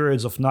such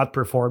periods of not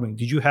performing,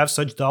 did you have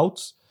such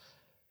doubts?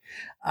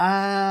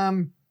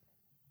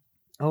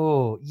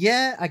 Oh,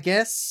 yeah, I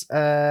guess.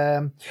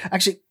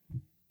 Actually,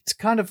 it's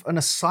kind of on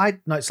a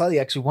side note, slightly.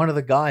 Actually, one of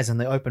the guys in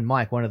the open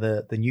mic, one of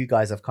the new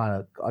guys I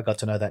got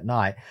to know that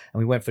night, and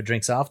we went for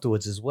drinks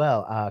afterwards as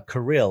well.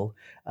 Kirill,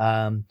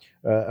 a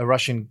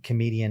Russian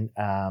comedian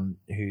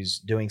who's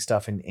doing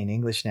stuff in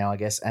English now, I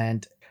guess.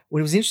 And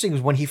what was interesting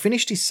was when he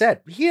finished his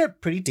set, he had a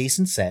pretty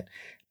decent set,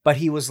 but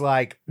he was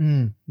like,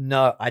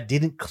 no, I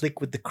didn't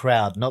click with the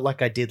crowd, not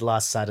like I did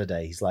last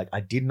Saturday. He's like, I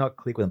did not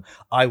click with them.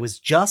 I was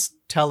just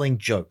telling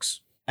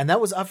jokes. And I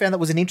found that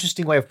was an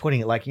interesting way of putting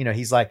it. Like,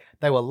 he's like,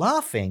 they were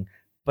laughing,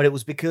 but it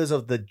was because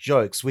of the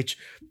jokes, which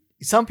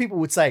some people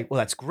would say, well,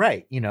 that's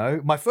great.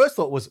 My first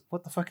thought was,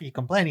 what the fuck are you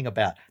complaining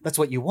about? That's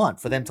what you want,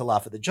 for them to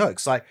laugh at the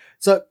jokes.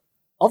 So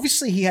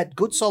obviously he had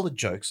good, solid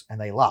jokes and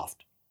they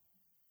laughed,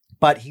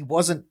 but he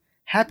wasn't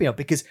happy enough,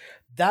 because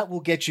that will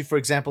get you, for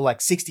example, like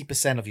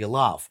 60% of your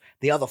laugh.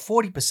 The other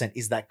 40%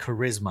 is that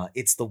charisma.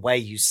 It's the way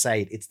you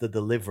say it. It's the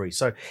delivery.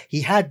 So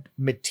he had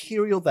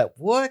material that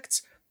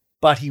worked,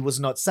 but he was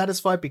not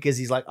satisfied because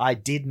he's like, I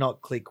did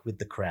not click with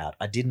the crowd.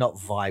 I did not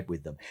vibe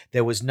with them.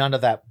 There was none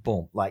of that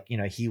boom. Like,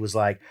 he was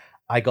like,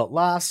 I got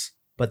laughs,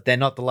 but they're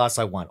not the laughs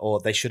I want. Or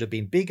they should have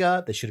been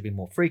bigger. They should have been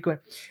more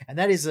frequent. And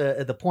that is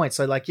the point.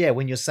 So like,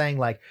 when you're saying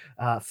like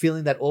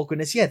feeling that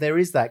awkwardness, there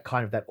is that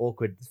kind of that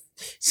awkward,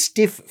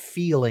 stiff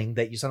feeling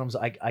that you sometimes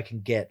I can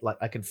get, like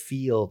I can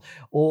feel,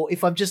 or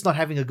if I'm just not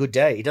having a good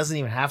day, it doesn't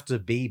even have to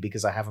be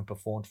because I haven't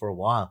performed for a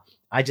while.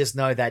 I just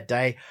know that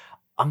day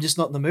I'm just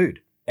not in the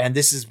mood. And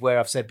this is where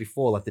I've said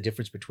before, like the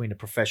difference between a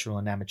professional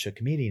and amateur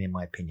comedian, in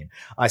my opinion.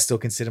 I still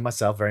consider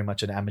myself very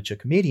much an amateur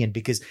comedian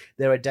because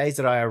there are days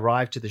that I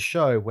arrive to the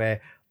show where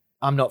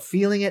I'm not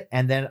feeling it,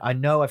 and then I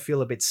know I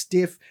feel a bit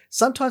stiff.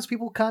 Sometimes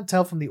people can't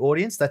tell from the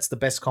audience. That's the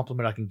best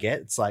compliment I can get.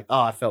 It's like,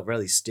 oh, I felt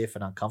really stiff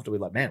and uncomfortable.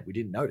 Like, man, we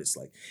didn't notice.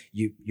 Like,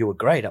 you were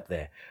great up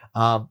there.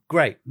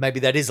 Great. Maybe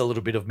that is a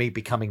little bit of me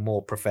becoming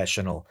more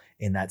professional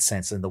in that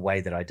sense in the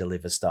way that I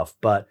deliver stuff.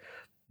 But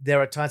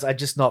there are times I'm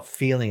just not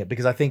feeling it,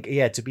 because I think,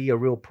 to be a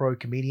real pro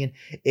comedian,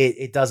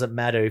 it doesn't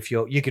matter if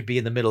you could be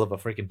in the middle of a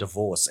freaking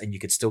divorce and you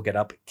could still get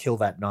up, kill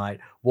that night,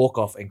 walk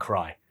off and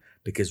cry.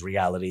 Because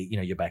reality,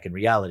 you're back in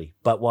reality.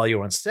 But while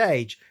you're on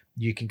stage,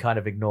 you can kind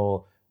of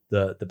ignore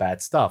the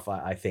bad stuff,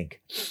 I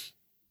think.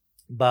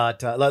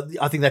 But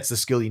I think that's the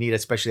skill you need,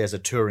 especially as a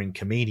touring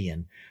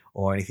comedian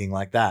or anything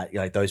like that.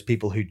 Like those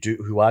people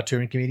who are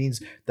touring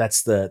comedians,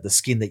 that's the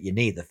skin that you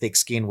need, the thick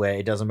skin where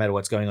it doesn't matter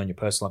what's going on in your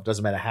personal life, it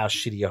doesn't matter how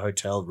shitty your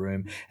hotel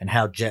room and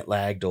how jet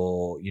lagged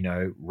or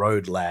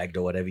road lagged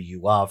or whatever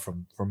you are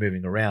from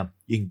moving around.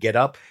 You can get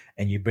up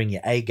and you bring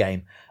your A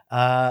game.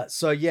 I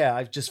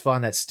just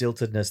find that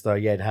stiltedness though,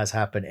 it has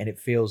happened and it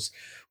feels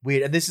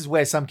weird. And this is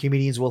where some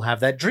comedians will have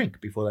that drink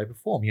before they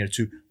perform,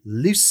 to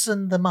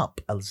loosen them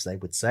up, as they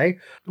would say,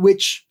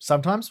 which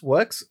sometimes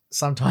works.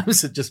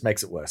 Sometimes it just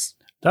makes it worse.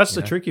 That's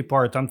the tricky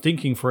part. I'm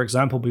thinking, for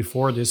example,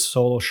 before this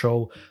solo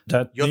show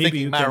that you're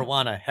thinking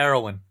marijuana,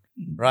 heroin,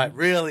 right?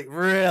 Really,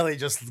 really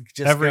just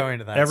go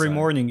into that every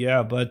morning.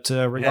 Yeah. But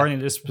regarding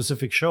this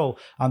specific show,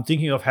 I'm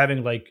thinking of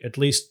having like at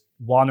least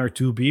 1 or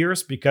 2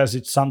 beers, because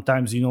it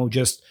sometimes,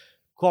 just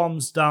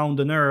calms down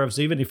the nerves,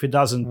 even if it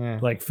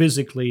doesn't like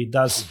physically, it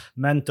does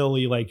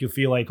mentally. Like you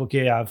feel like,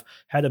 okay, I've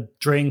had a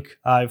drink,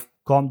 I've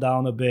calm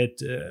down a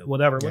bit,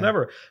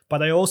 whatever.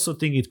 But I also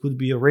think it could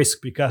be a risk,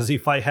 because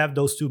if I have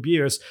those 2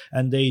 beers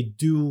and they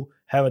do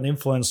have an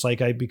influence,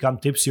 like I become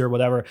tipsy or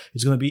whatever,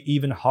 it's going to be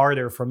even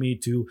harder for me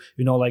to,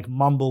 like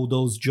mumble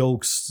those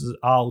jokes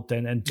out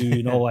and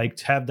to, like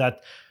have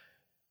that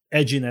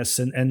edginess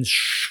and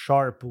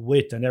sharp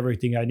wit and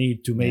everything I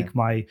need to make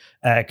my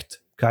act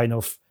kind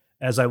of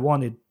as I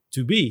want it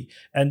to be.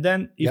 And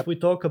then if we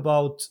talk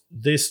about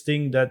this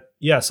thing that,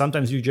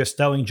 sometimes you're just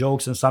telling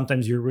jokes and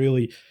sometimes you're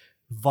really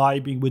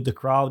vibing with the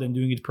crowd and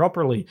doing it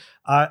properly.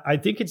 I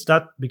think it's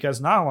that,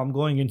 because now I'm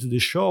going into the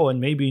show and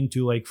maybe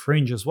into like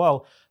Fringe as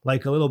well,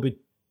 like a little bit,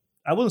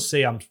 I wouldn't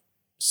say I'm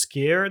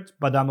scared,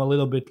 but I'm a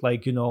little bit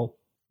like,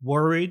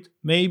 worried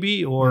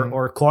maybe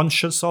or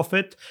conscious of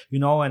it,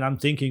 and I'm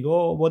thinking,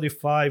 oh, what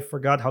if I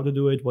forgot how to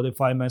do it? What if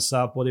I mess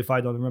up? What if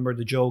I don't remember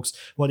the jokes?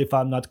 What if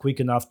I'm not quick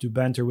enough to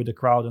banter with the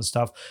crowd and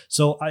stuff?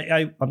 So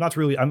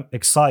I'm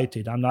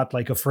excited. I'm not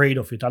like afraid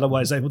of it.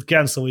 Otherwise I would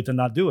cancel it and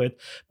not do it.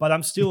 But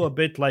I'm still a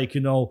bit like,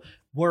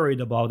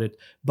 worried about it.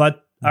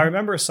 But I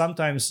remember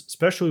sometimes,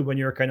 especially when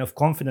you're kind of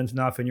confident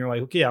enough and you're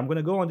like, okay, I'm going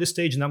to go on this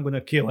stage and I'm going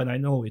to kill, and I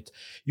know it.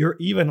 You're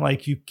even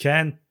like, you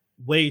can't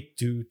wait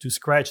to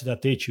scratch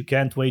that itch. You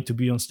can't wait to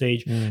be on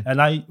stage.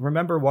 And I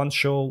remember one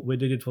show we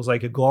did, it was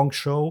like a gong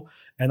show,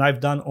 and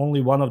I've done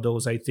only one of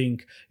those. I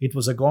think it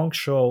was a gong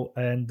show,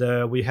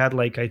 and we had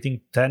like, I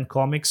think 10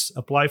 comics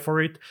apply for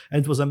it,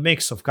 and it was a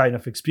mix of kind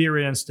of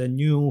experienced and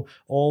new,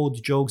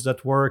 old jokes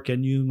that work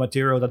and new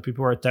material that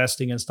people are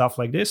testing and stuff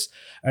like this.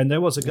 And there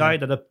was a guy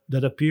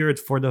that appeared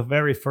for the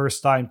very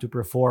first time to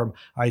perform,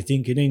 I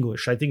think in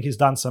English. I think he's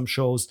done some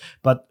shows,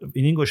 but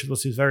in English it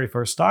was his very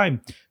first time.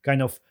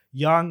 Kind of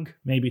young,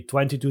 maybe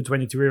 22,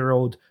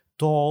 23-year-old,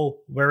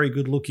 tall, very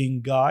good looking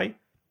guy.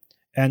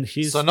 And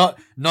he's so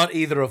not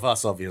either of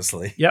us,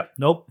 obviously. Yep.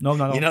 No.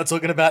 You're not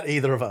talking about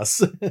either of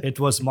us. It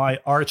was my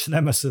arch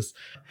nemesis.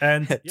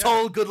 And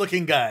tall, good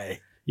looking guy.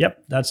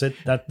 Yep, that's it.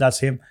 That's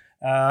him.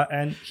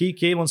 And he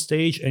came on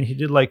stage and he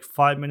did like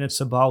 5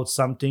 minutes about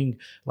something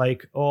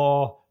like,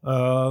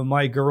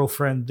 my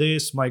girlfriend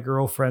this, my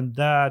girlfriend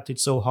that.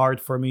 It's so hard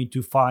for me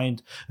to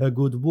find a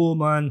good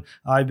woman.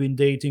 I've been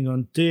dating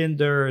on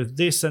Tinder,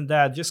 this and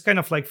that. Just kind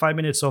of like 5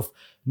 minutes of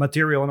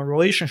material on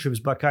relationships,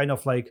 but kind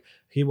of like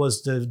he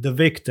was the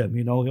victim,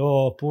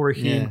 oh, poor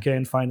him,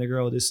 can't find a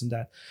girl, this and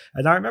that.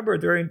 And I remember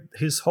during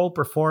his whole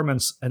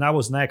performance, and I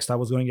was next, I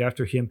was going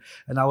after him,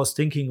 and I was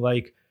thinking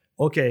like,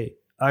 okay,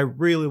 I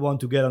really want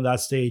to get on that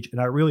stage.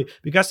 And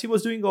because he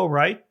was doing all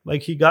right,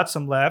 like he got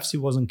some laughs, he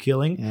wasn't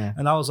killing. Yeah.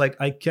 And I was like,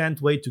 I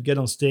can't wait to get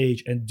on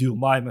stage and do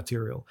my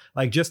material.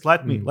 Like, just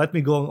let me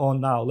go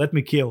on now. Let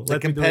me kill. The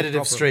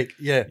competitive streak.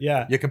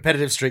 Yeah. Your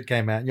competitive streak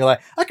came out and you're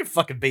like, I can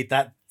fucking beat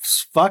that.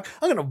 Fuck,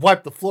 I'm gonna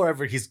wipe the floor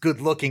over his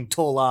good-looking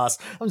tall ass.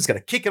 I'm just gonna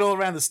kick it all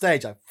around the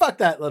stage. Like, fuck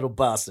that little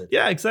bastard.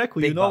 Yeah,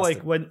 exactly. Big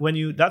bastard. Like when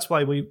you, that's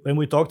why when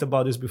we talked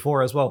about this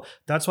before as well.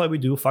 That's why we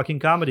do fucking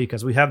comedy,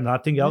 because we have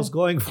nothing else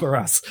going for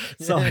us.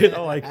 So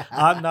like,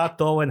 I'm not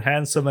tall and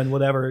handsome and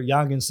whatever,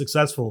 young and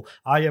successful.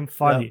 I am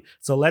funny.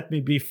 So let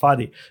me be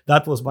funny.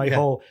 That was my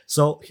whole.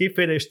 So he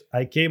finished.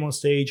 I came on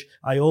stage.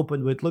 I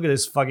opened with, look at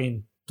this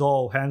fucking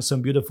tall,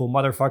 handsome, beautiful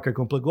motherfucker.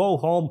 Go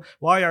home.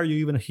 Why are you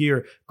even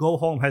here? Go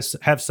home,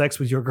 have sex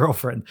with your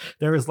girlfriend.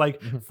 There is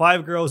like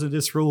 5 girls in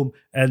this room,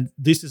 and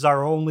this is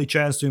our only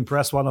chance to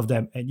impress one of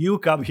them. And you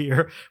come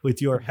here with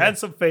your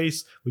handsome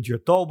face, with your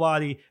tall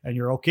body, and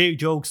your okay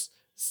jokes.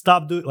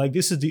 Stop doing, like,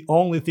 this is the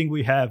only thing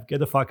we have. Get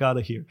the fuck out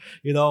of here.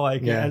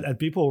 And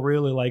people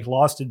really like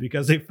lost it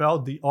because they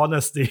felt the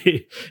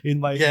honesty in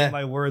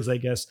my words, I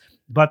guess.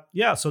 But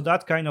yeah, so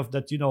that kind of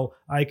that,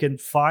 I can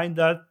find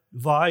that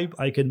vibe,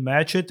 I can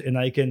match it, and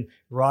I can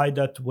ride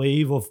that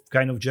wave of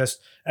kind of just,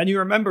 and you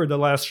remember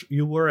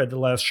you were at the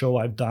last show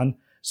I've done.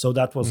 So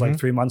that was like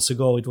 3 months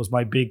ago. It was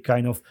my big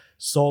kind of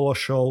solo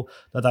show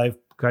that I've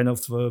kind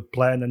of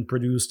planned and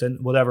produced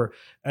and whatever.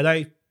 And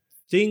I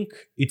think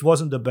it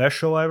wasn't the best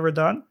show I ever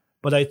done,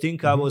 but I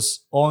think I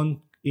was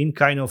in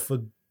kind of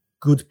a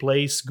good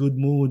place, good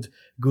mood,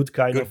 good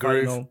kind of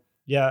groove.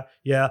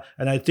 Yeah.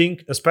 And I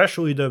think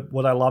especially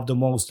what I love the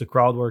most, the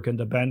crowd work and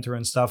the banter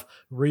and stuff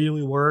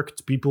really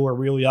worked. People were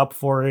really up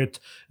for it.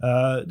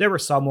 There were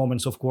some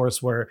moments, of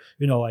course, where,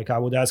 like I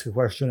would ask a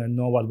question and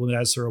no one would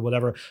answer or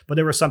whatever. But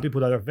there were some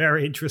people that are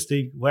very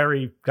interesting,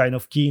 very kind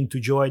of keen to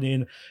join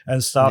in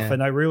and stuff. Yeah.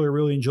 And I really,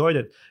 really enjoyed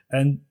it.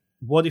 And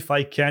what if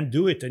I can't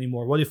do it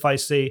anymore? What if I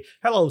say,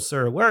 hello,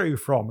 sir, where are you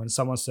from? And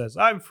someone says,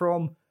 I'm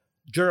from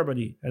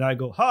Germany. And I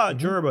go,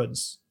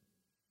 Germans.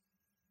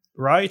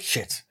 Right?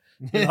 Shit.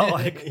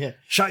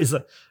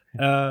 Scheiße.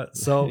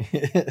 So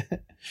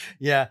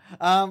yeah,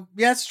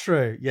 it's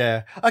true.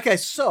 Yeah. Okay,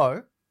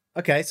 so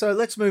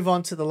let's move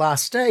on to the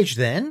last stage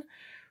then.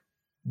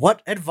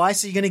 What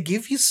advice are you going to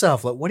give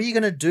yourself? Like, what are you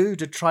going to do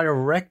to try to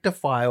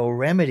rectify or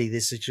remedy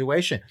this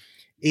situation?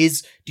 Do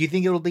you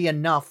think it'll be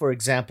enough, for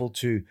example,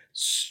 to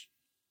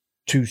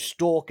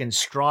stalk and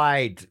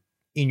stride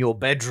in your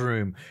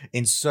bedroom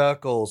in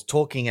circles,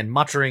 talking and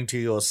muttering to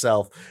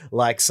yourself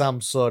like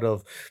some sort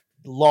of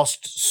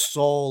lost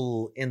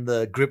soul in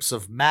the grips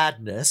of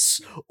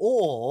madness?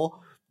 Or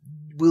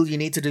will you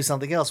need to do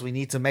something else? We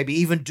need to maybe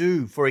even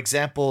do, for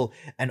example,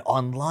 an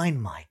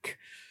online mic,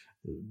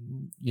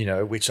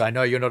 which I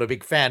know you're not a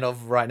big fan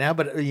of right now,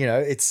 but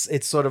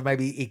it's sort of,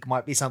 maybe it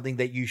might be something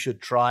that you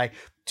should try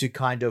to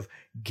kind of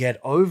get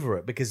over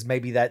it, because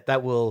maybe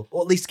that will,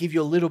 or at least give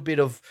you a little bit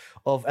of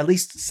at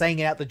least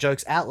saying out the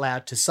jokes out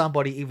loud to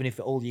somebody, even if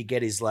all you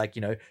get is like,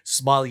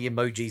 smiley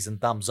emojis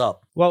and thumbs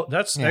up. Well,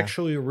 that's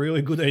actually a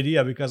really good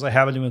idea, because I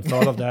haven't even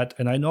thought of that.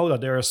 And I know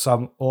that there are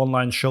some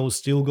online shows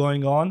still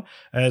going on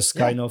as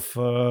kind of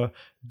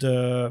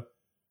the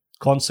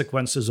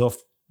consequences of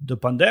the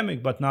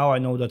pandemic. But now I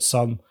know that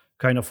some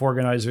kind of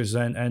organizers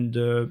and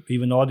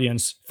even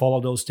audience follow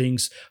those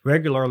things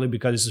regularly,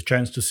 because it's a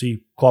chance to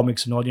see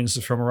comics and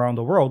audiences from around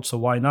the world. So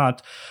why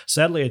not?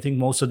 Sadly, I think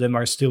most of them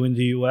are still in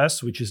the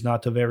US, which is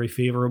not a very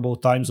favorable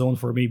time zone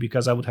for me,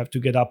 because I would have to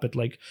get up at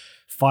like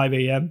 5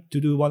 a.m.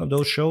 to do one of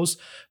those shows.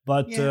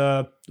 But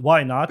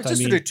why not? But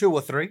just to do 2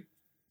 or 3.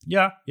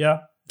 Yeah.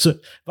 So,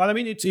 but I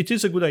mean, it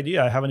is a good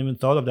idea. I haven't even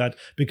thought of that,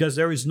 because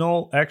there is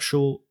no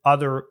actual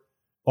other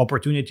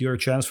opportunity or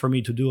chance for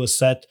me to do a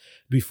set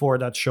before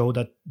that show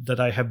that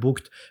I have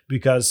booked,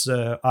 because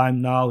I'm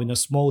now in a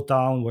small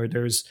town where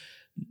there's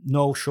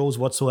no shows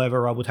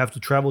whatsoever. I would have to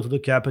travel to the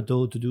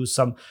capital to do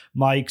some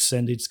mics,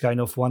 and it's kind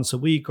of once a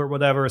week or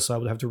whatever, so I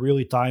would have to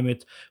really time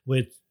it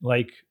with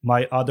like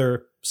my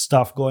other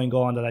stuff going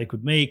on that I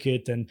could make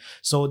it. And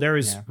so there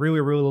is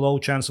really low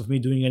chance of me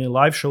doing any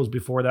live shows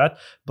before that,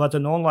 but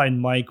an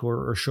online mic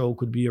or show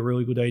could be a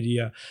really good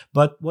idea.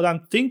 But what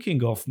I'm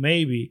thinking of,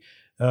 maybe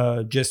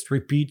just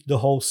repeat the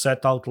whole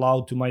set out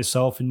loud to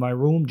myself in my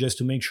room, just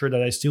to make sure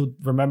that I still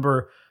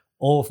remember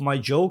all of my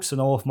jokes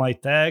and all of my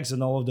tags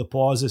and all of the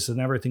pauses and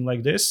everything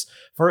like this.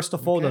 First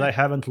of all, that I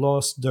haven't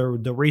lost the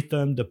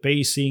rhythm, the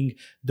pacing,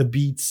 the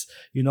beats,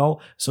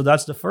 So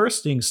that's the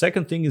first thing.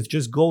 Second thing is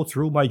just go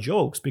through my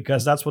jokes,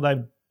 because that's what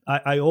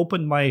I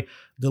opened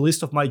the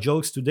list of my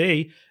jokes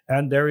today,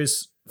 and there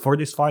is, for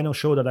this final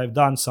show that I've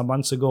done some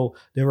months ago,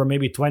 there were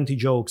maybe 20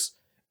 jokes.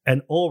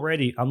 And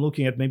already I'm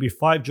looking at maybe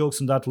 5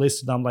 jokes on that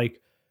list, and I'm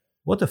like,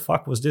 what the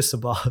fuck was this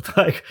about?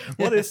 Like,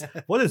 what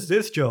is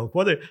this joke?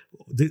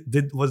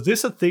 Was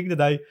this a thing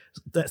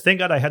thank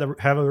God I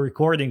have a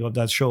recording of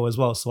that show as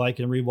well, so I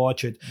can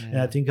rewatch it. And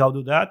I think I'll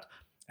do that.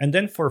 And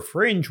then for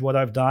Fringe, what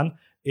I've done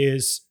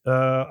is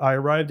I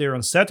arrived there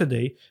on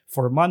Saturday.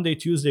 For Monday,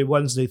 Tuesday,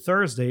 Wednesday,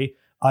 Thursday,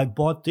 I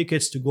bought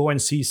tickets to go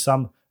and see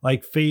some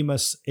like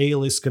famous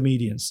A-list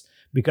comedians.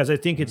 Because I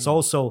think it's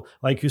also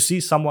like, you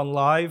see someone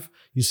live,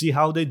 you see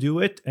how they do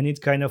it, and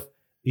it kind of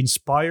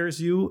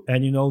inspires you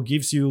and,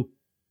 gives you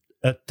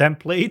a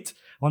template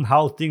on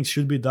how things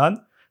should be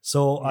done.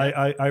 So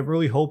I'm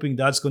really hoping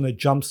that's going to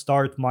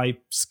jumpstart my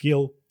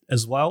skill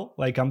as well.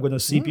 Like, I'm going to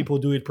see people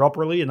do it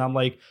properly, and I'm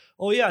like,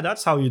 oh yeah,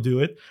 that's how you do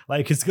it.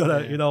 Like, it's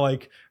going to,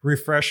 like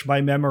refresh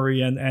my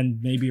memory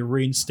and maybe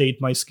reinstate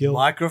my skill.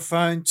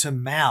 Microphone to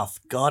mouth.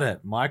 Got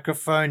it.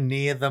 Microphone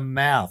near the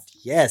mouth.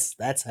 Yes,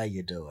 that's how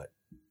you do it.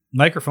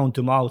 Microphone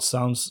to mouth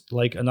sounds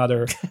like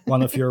another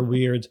one of your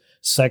weird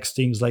sex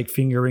things, like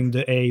fingering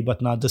the A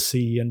but not the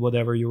C and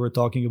whatever you were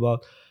talking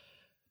about.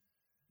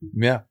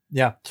 Yeah.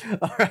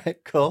 All right,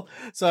 cool.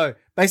 So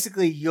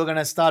basically, you're going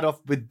to start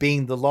off with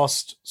being the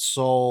lost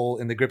soul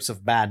in the grips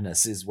of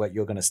madness is what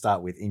you're going to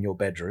start with in your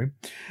bedroom.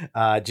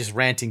 Just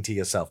ranting to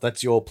yourself.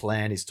 That's your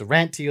plan, is to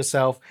rant to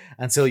yourself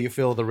until you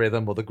feel the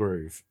rhythm or the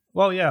groove.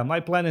 Well, yeah,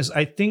 my plan is,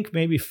 I think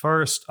maybe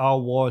first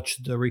I'll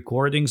watch the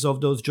recordings of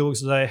those jokes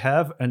that I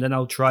have, and then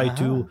I'll try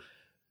to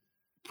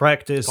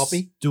practice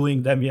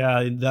doing them,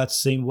 in that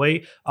same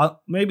way.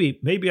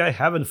 Maybe I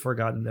haven't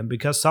forgotten them,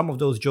 because some of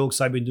those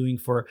jokes I've been doing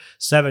for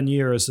 7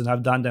 years, and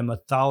I've done them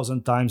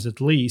 1,000 times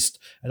at least,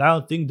 and I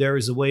don't think there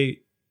is a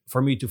way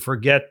for me to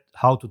forget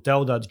how to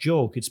tell that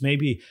joke. It's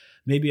maybe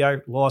I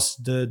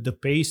lost the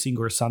pacing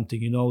or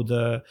something,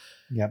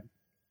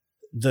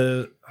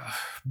 the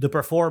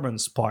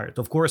performance part.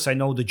 Of course, I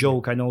know the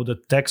joke, I know the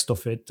text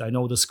of it, I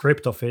know the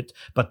script of it,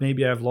 but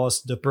maybe I've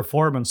lost the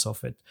performance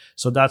of it.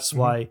 So that's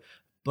why.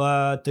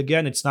 But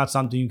again, it's not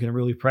something you can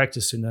really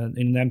practice in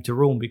an empty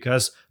room,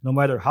 because no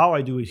matter how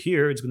I do it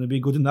here, it's going to be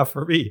good enough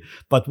for me.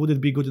 But would it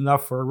be good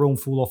enough for a room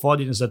full of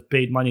audience that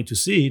paid money to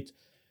see it?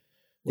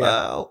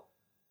 Well,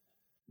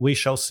 we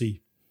shall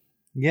see.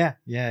 Yeah,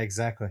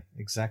 exactly.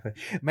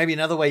 Maybe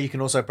another way you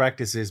can also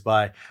practice is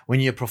by,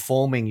 when you're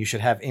performing, you should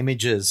have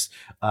images,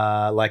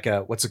 like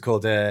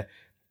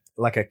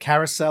like a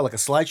carousel, like a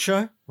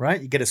slideshow,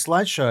 right? You get a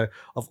slideshow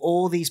of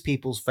all these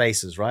people's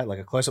faces, right? Like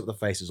a close-up of the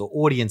faces or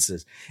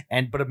audiences,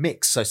 but a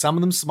mix. So some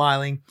of them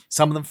smiling,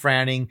 some of them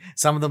frowning,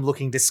 some of them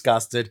looking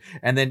disgusted,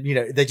 and then,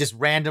 they just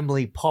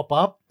randomly pop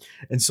up.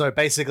 And so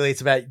basically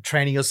it's about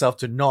training yourself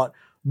to not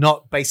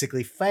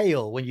basically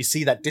fail when you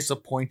see that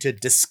disappointed,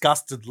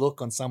 disgusted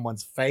look on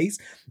someone's face,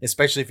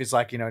 especially if it's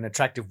like, an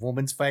attractive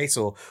woman's face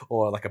or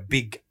like a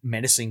big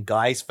menacing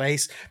guy's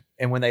face.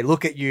 And when they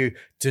look at you,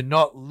 to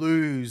not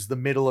lose the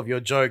middle of your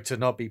joke, to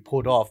not be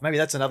put off. Maybe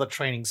that's another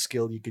training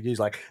skill you could use,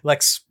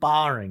 like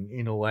sparring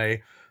in a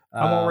way.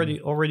 I'm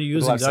already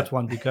using that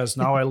one, because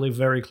now I live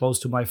very close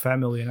to my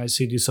family, and I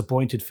see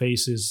disappointed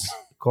faces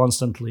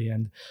constantly,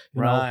 and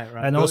Right.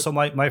 and Good. also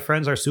my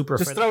friends are super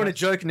Just throwing a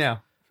joke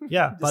now.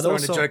 yeah, Just but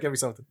throwing also a joke every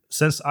so often.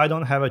 since I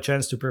don't have a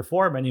chance to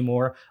perform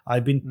anymore,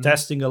 I've been Mm-hmm.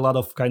 testing a lot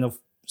of kind of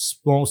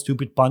small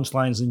stupid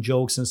punchlines and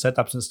jokes and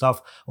setups and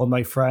stuff on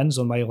my friends,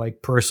 on my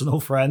like personal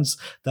friends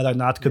that are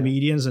not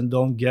comedians and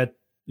don't get,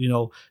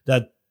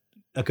 that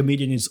a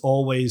comedian is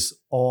always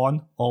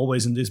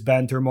always in this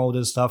banter mode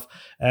and stuff.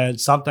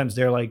 And sometimes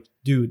they're like,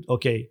 dude,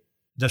 okay,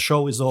 the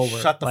show is over.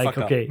 Shut the like, fuck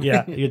up. okay,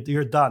 yeah,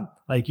 you're done.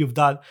 Like you've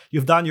done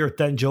your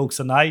 10 jokes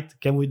a night.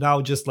 Can we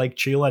now just like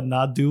chill and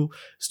not do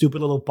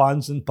stupid little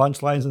puns and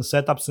punchlines and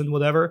setups and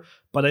whatever?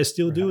 But I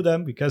still do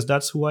them because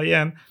that's who I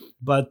am.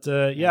 But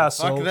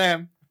Fuck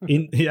them.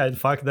 and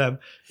fuck them.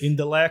 In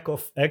the lack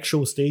of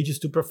actual stages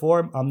to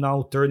perform, I'm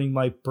now turning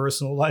my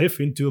personal life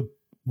into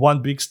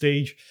one big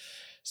stage.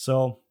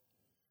 So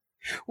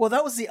Well,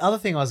 that was the other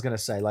thing I was going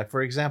to say. Like,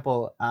 for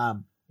example,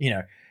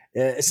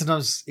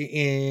 sometimes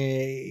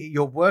in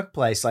your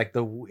workplace, like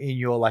the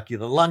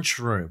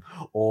lunchroom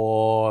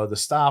or the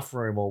staff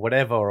room or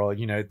whatever, or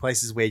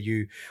places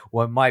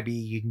where maybe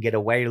you can get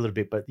away a little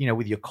bit, but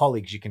with your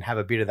colleagues you can have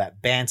a bit of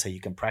that banter. You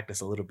can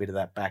practice a little bit of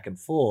that back and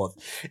forth.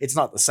 It's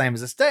not the same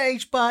as a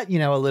stage, but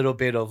a little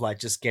bit of like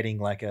just getting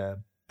like a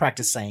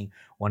practice saying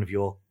one of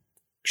your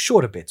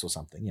shorter bits or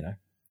something.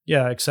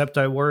 Yeah, except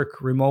I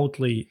work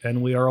remotely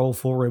and we are all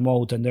full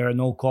remote and there are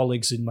no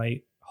colleagues in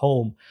my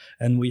home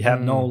and we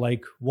have no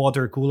like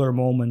water cooler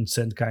moments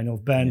and kind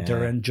of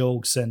banter and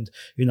jokes and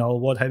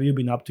what have you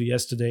been up to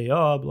yesterday,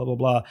 blah blah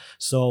blah.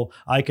 So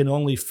I can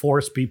only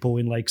force people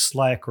in like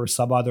Slack or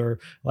some other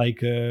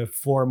like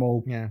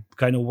formal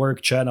kind of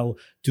work channel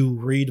to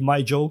read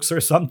my jokes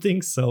or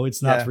something, so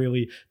it's not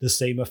really the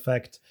same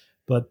effect.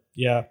 But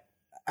yeah.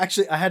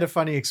 Actually, I had a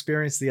funny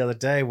experience the other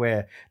day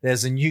where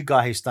there's a new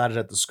guy who started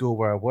at the school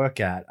where I work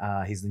at.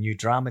 He's the new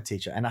drama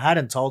teacher. And I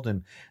hadn't told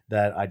him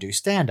that I do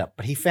stand-up,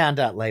 but he found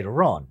out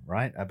later on,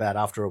 right? About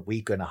after a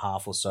week and a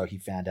half or so, he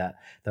found out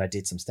that I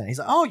did some stand-up. He's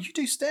like, oh, you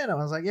do stand-up?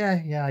 I was like,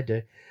 yeah, I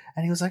do.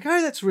 And he was like,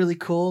 oh, that's really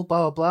cool,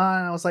 blah, blah, blah.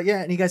 And I was like,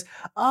 yeah. And he goes,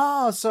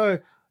 oh, so,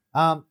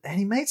 and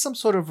he made some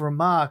sort of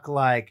remark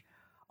like,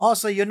 oh,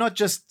 so you're not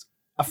just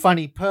a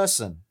funny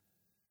person.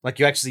 Like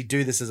you actually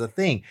do this as a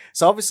thing.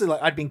 So obviously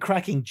like I'd been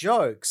cracking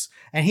jokes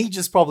and he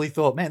just probably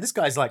thought, man, this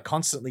guy's like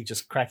constantly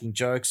just cracking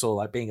jokes or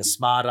like being a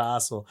smart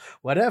ass or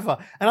whatever.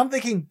 And I'm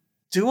thinking,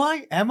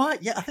 am I?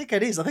 Yeah, I think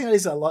it is. I think it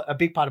is a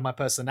big part of my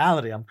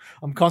personality.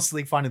 I'm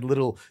constantly finding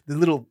the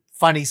little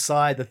funny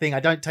side, the thing. I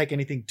don't take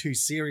anything too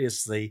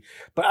seriously,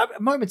 but at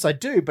moments I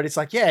do, but it's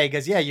like, he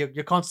goes,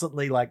 you're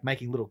constantly like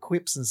making little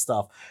quips and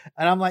stuff.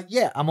 And I'm like,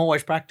 I'm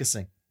always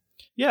practicing.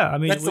 Yeah, I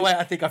mean, that's the way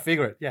I think I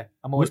figure it. Yeah,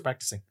 I'm always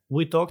practicing.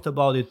 We talked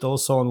about it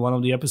also on one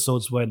of the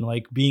episodes when,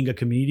 like, being a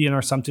comedian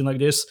or something like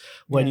this,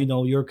 when,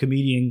 you're a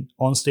comedian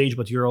on stage,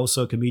 but you're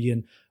also a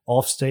comedian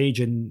off stage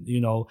and,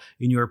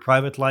 in your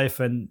private life.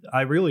 And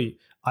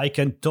I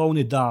can tone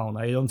it down.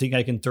 I don't think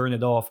I can turn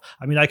it off.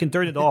 I mean, I can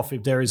turn it off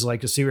if there is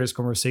like a serious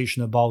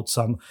conversation about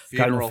some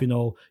funeral. Kind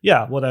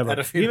of, whatever. At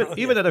a funeral,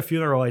 even at a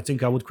funeral, I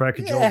think I would crack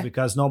a joke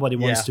because nobody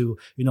wants to,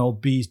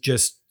 be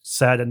just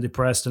sad and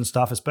depressed and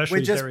stuff, especially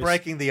we're just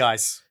breaking the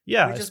ice.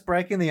 Yeah, we're just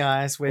breaking the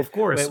ice. Of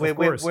course.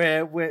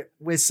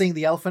 We're seeing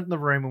the elephant in the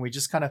room, and we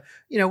just kind of,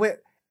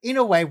 we're in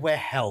a way we're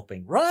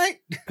helping, right?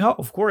 Yeah,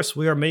 of course,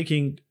 we are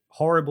making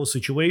horrible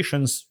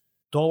situations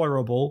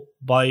tolerable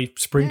by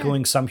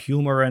sprinkling some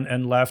humor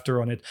and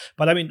laughter on it.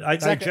 But I mean,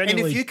 exactly. I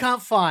genuinely... And if you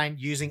can't find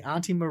using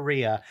Auntie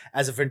Maria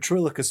as a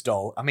ventriloquist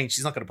doll, I mean,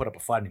 she's not going to put up a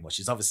fight anymore.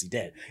 She's obviously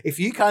dead. If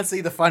you can't see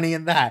the funny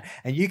in that,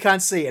 and you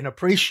can't see and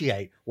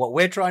appreciate what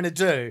we're trying to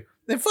do,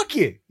 then fuck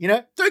you.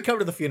 Don't come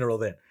to the funeral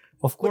then.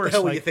 Of course. What the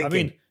hell were you thinking?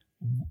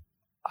 I mean,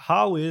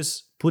 how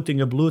is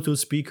putting a Bluetooth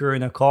speaker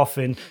in a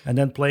coffin and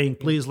then playing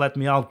 "Please Let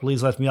Me Out,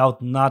 Please Let Me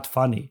Out" not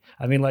funny?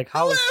 I mean, like,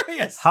 how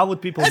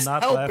would people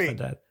not laugh at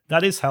that?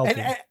 That is helping.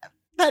 And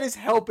that is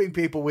helping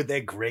people with their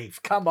grief.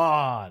 Come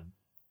on.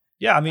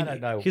 Yeah, I mean,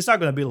 he's not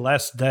going to be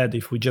less dead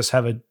if we just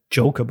have a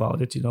joke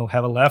about it,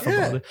 have a laugh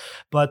about it.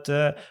 But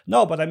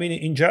but I mean,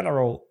 in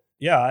general,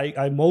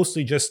 I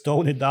mostly just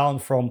tone it down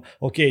from,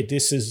 okay,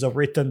 this is a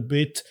written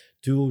bit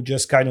to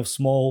just kind of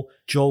small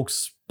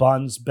jokes,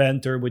 puns,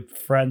 banter with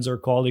friends or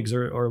colleagues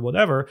or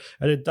whatever.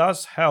 And it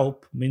does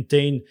help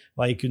maintain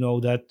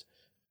that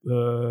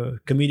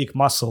comedic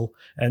muscle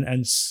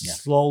and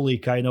slowly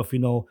kind of,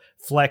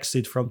 flex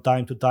it from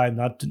time to time,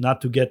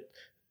 not to get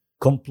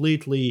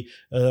completely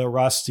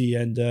rusty.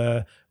 And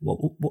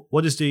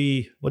what is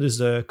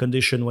the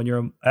condition when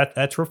you're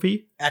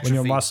atrophy? When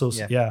your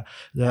muscles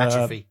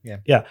atrophy.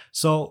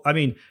 So I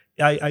mean,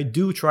 I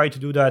do try to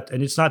do that,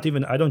 and it's not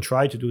even I don't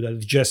try to do that,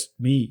 it's just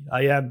me.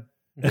 I am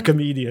a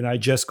comedian. I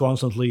just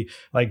constantly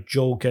like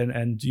joke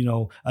and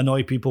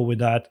annoy people with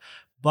that.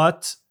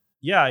 But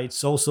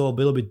it's also a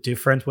little bit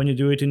different when you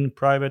do it in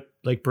private,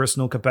 like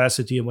personal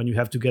capacity, and when you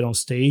have to get on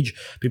stage.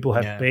 People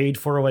have paid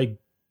for like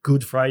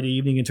good Friday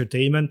evening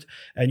entertainment,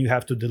 and you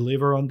have to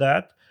deliver on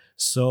that.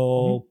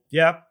 So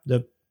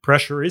the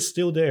pressure is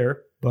still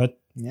there, but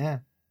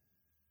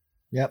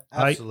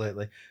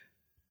absolutely.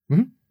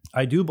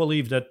 I do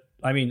believe that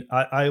I mean,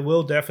 I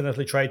will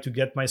definitely try to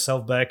get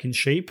myself back in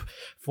shape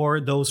for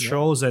those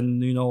shows,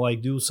 and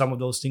like do some of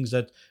those things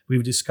that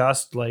we've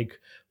discussed, like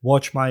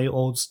watch my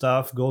old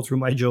stuff, go through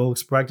my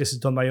jokes, practice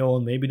it on my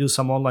own, maybe do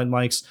some online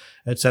mics,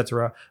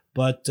 etc.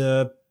 But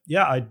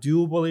yeah, I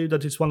do believe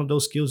that it's one of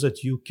those skills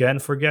that you can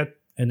forget,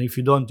 and if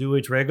you don't do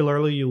it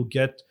regularly, you'll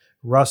get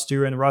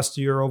rustier and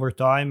rustier over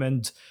time,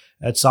 and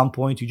at some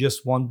point you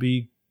just won't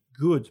be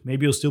good.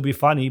 Maybe you'll still be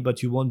funny,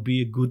 but you won't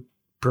be a good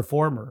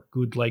performer,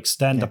 good like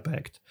stand-up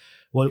act.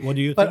 What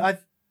do you think?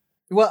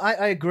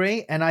 I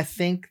agree, and I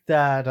think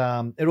that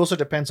it also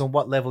depends on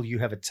what level you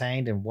have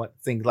attained and what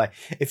things. Like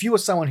if you were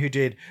someone who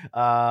did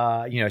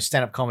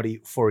stand-up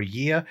comedy for a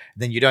year,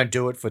 then you don't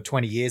do it for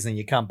 20 years, and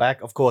you come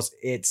back. Of course,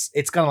 it's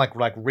kind of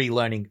like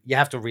relearning. You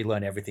have to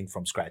relearn everything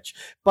from scratch.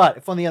 But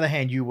if on the other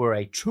hand you were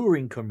a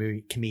touring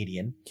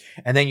comedian,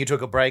 and then you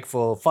took a break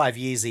for 5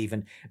 years,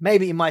 even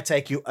maybe it might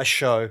take you a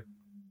show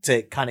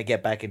to kind of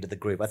get back into the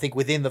groove. I think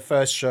within the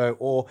first show,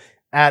 or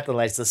at the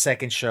latest, the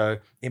second show,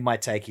 it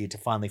might take you to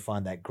finally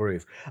find that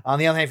groove. On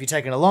the other hand, if you're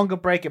taking a longer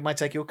break, it might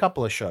take you a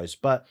couple of shows.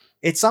 But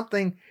it's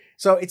something,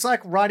 so it's like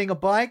riding a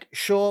bike,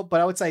 sure,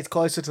 but I would say it's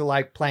closer to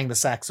like playing the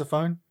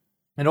saxophone.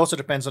 It also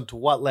depends on to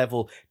what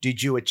level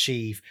did you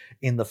achieve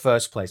in the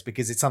first place,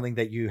 because it's something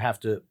that you have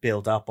to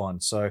build up on.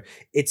 So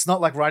it's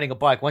not like riding a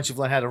bike. Once you've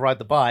learned how to ride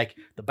the bike,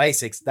 the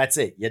basics, that's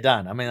it. You're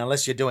done. I mean,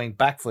 unless you're doing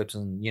backflips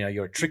and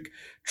you're a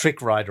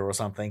trick rider or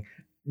something.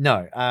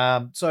 No.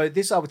 So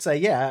this, I would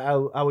say,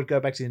 I would go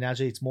back to the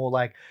analogy. It's more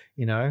like,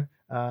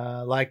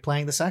 like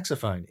playing the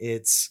saxophone.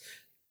 It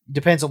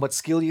depends on what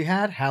skill you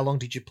had, how long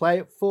did you play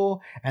it for,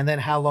 and then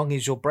how long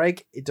is your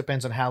break. It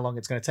depends on how long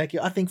it's going to take you.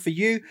 I think for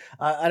you,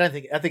 I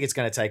think it's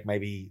going to take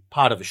maybe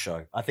part of a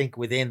show. I think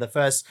within the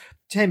first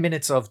 10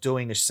 minutes of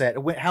doing a set,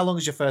 how long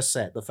is your first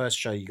set, the first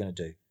show you're going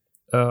to do?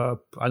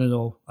 I don't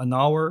know, an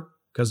hour,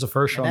 because the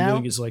first show I'm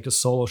doing is like a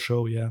solo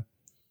show,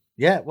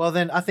 Yeah, well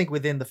then I think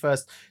within the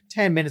first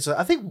 10 minutes,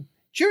 I think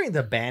during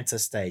the banter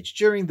stage,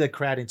 during the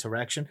crowd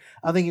interaction,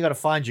 I think you got to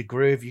find your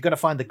groove. You got to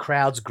find the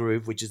crowd's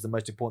groove, which is the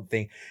most important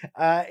thing.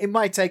 It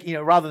might take,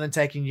 rather than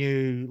taking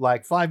you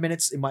like 5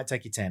 minutes, it might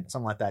take you 10,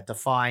 something like that, to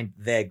find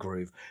their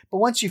groove. But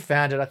once you've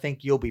found it, I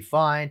think you'll be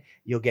fine.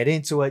 You'll get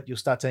into it. You'll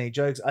start telling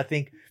jokes. I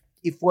think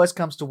if worse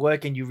comes to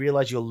work and you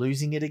realize you're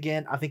losing it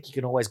again, I think you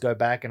can always go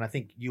back. And I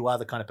think you are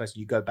the kind of person,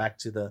 you go back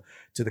to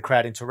the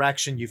crowd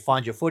interaction, you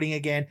find your footing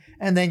again,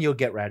 and then you'll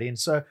get right in.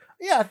 So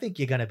yeah, I think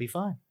you're going to be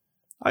fine.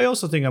 I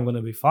also think I'm going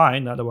to be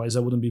fine. Otherwise, I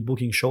wouldn't be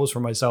booking shows for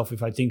myself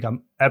if I think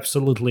I'm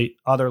absolutely,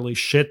 utterly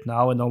shit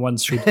now and no one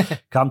should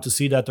come to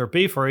see that or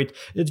pay for it.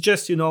 It's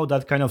just,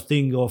 that kind of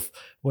thing of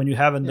when you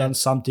haven't done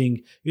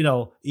something,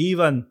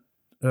 even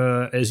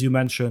as you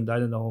mentioned, I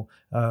don't know,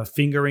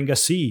 fingering a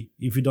C.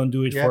 If you don't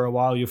do it for a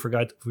while, we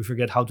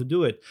forget how to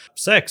do it.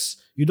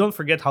 Sex, you don't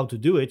forget how to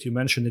do it. You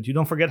mentioned it. You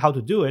don't forget how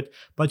to do it,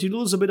 but you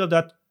lose a bit of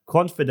that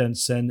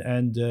confidence and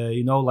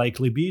like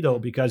libido,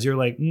 because you're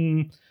like,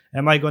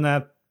 am I going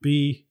to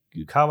be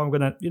how I'm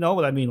gonna,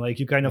 what I mean? Like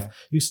you kind of,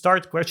 you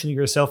start questioning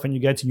yourself and you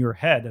get in your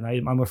head, and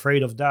I'm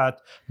afraid of that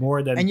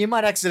more than. And you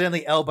might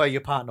accidentally elbow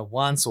your partner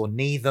once or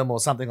knee them or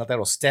something like that,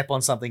 or step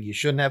on something you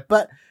shouldn't have.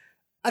 But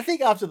I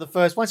think after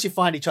once you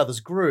find each other's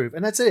groove,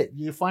 and that's it,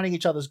 you're finding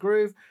each other's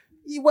groove,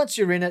 once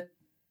you're in it,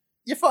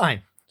 you're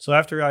fine. So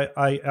after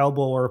I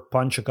elbow or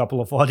punch a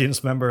couple of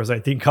audience members, I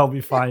think I'll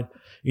be fine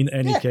in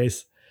any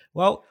case.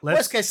 Well,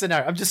 worst case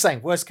scenario. I'm just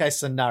saying, worst case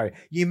scenario.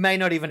 You may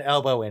not even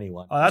elbow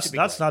anyone.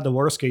 That's not the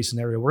worst case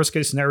scenario. Worst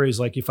case scenario is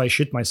like if I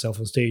shit myself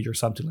on stage or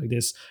something like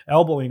this.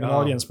 Elbowing an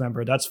audience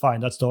member, that's fine.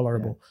 That's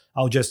tolerable.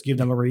 Yeah. I'll just give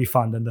them a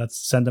refund and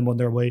send them on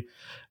their way.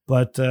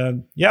 But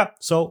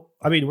so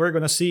I mean, we're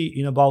gonna see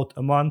in about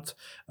a month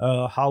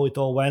how it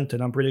all went,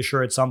 and I'm pretty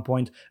sure at some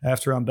point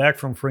after I'm back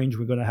from Fringe,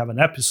 we're gonna have an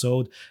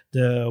episode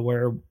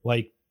where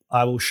like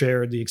I will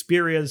share the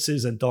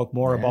experiences and talk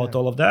more about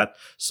all of that.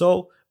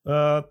 So.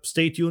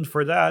 Stay tuned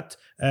for that,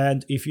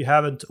 and if you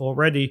haven't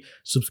already,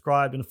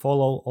 subscribe and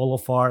follow all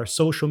of our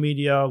social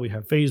media. We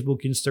have Facebook,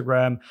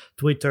 Instagram,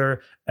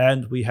 Twitter,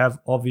 and we have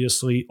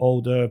obviously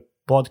all the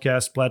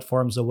podcast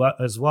platforms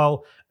as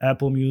well.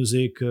 Apple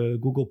Music,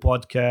 Google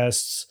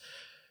Podcasts.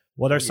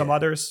 What are some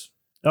others?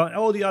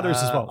 All the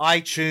others as well.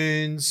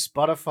 iTunes,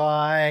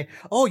 Spotify.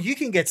 Oh, you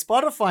can get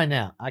Spotify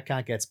now. I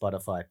can't get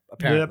Spotify,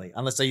 apparently,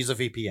 unless I use a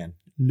VPN.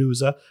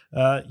 Loser.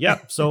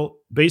 So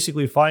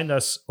basically find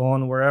us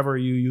on wherever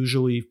you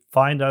usually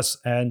find us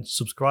and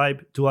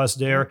subscribe to us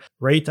there.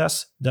 Rate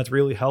us. That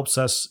really helps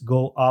us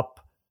go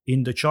up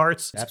in the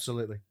charts.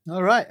 Absolutely.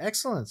 All right.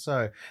 Excellent.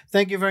 So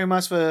thank you very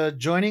much for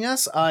joining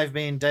us. I've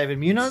been David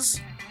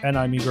Munoz. And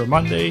I'm Igor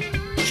Monday.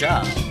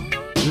 Ciao.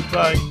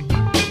 Goodbye.